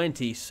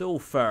 20 so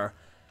far.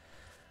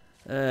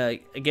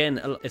 Again,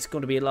 it's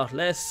going to be a lot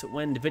less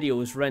when the video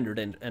is rendered,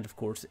 and of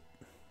course,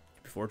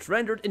 before it's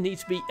rendered, it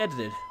needs to be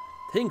edited.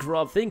 Think,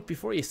 Rob, think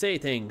before you say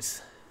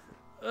things.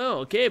 Oh,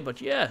 okay,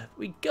 but yeah,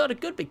 we got a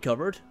good bit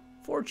covered.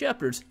 4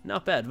 chapters,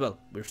 not bad. Well,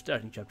 we're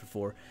starting chapter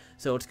 4,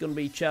 so it's going to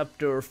be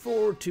chapter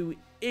 4 to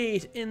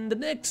 8 in the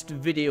next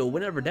video,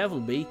 whenever that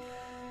will be.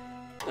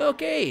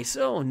 Okay,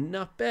 so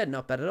not bad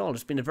at all.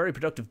 It's been a very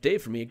productive day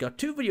for me. I got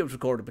 2 videos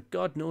recorded, but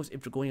God knows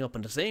if they're going up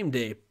on the same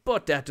day.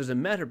 But that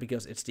doesn't matter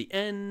because it's the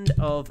end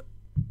of...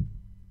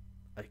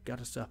 I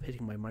gotta stop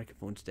hitting my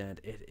microphone stand.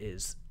 It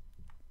is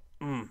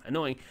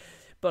annoying.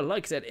 But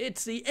like I said,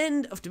 it's the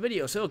end of the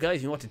video. So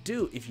guys, you know what to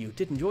do. If you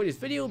did enjoy this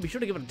video, be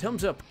sure to give it a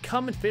thumbs up,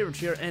 comment, favorite,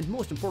 share, and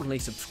most importantly,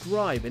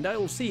 subscribe. And I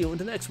will see you in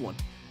the next one.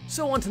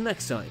 So until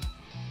next time,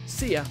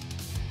 see ya.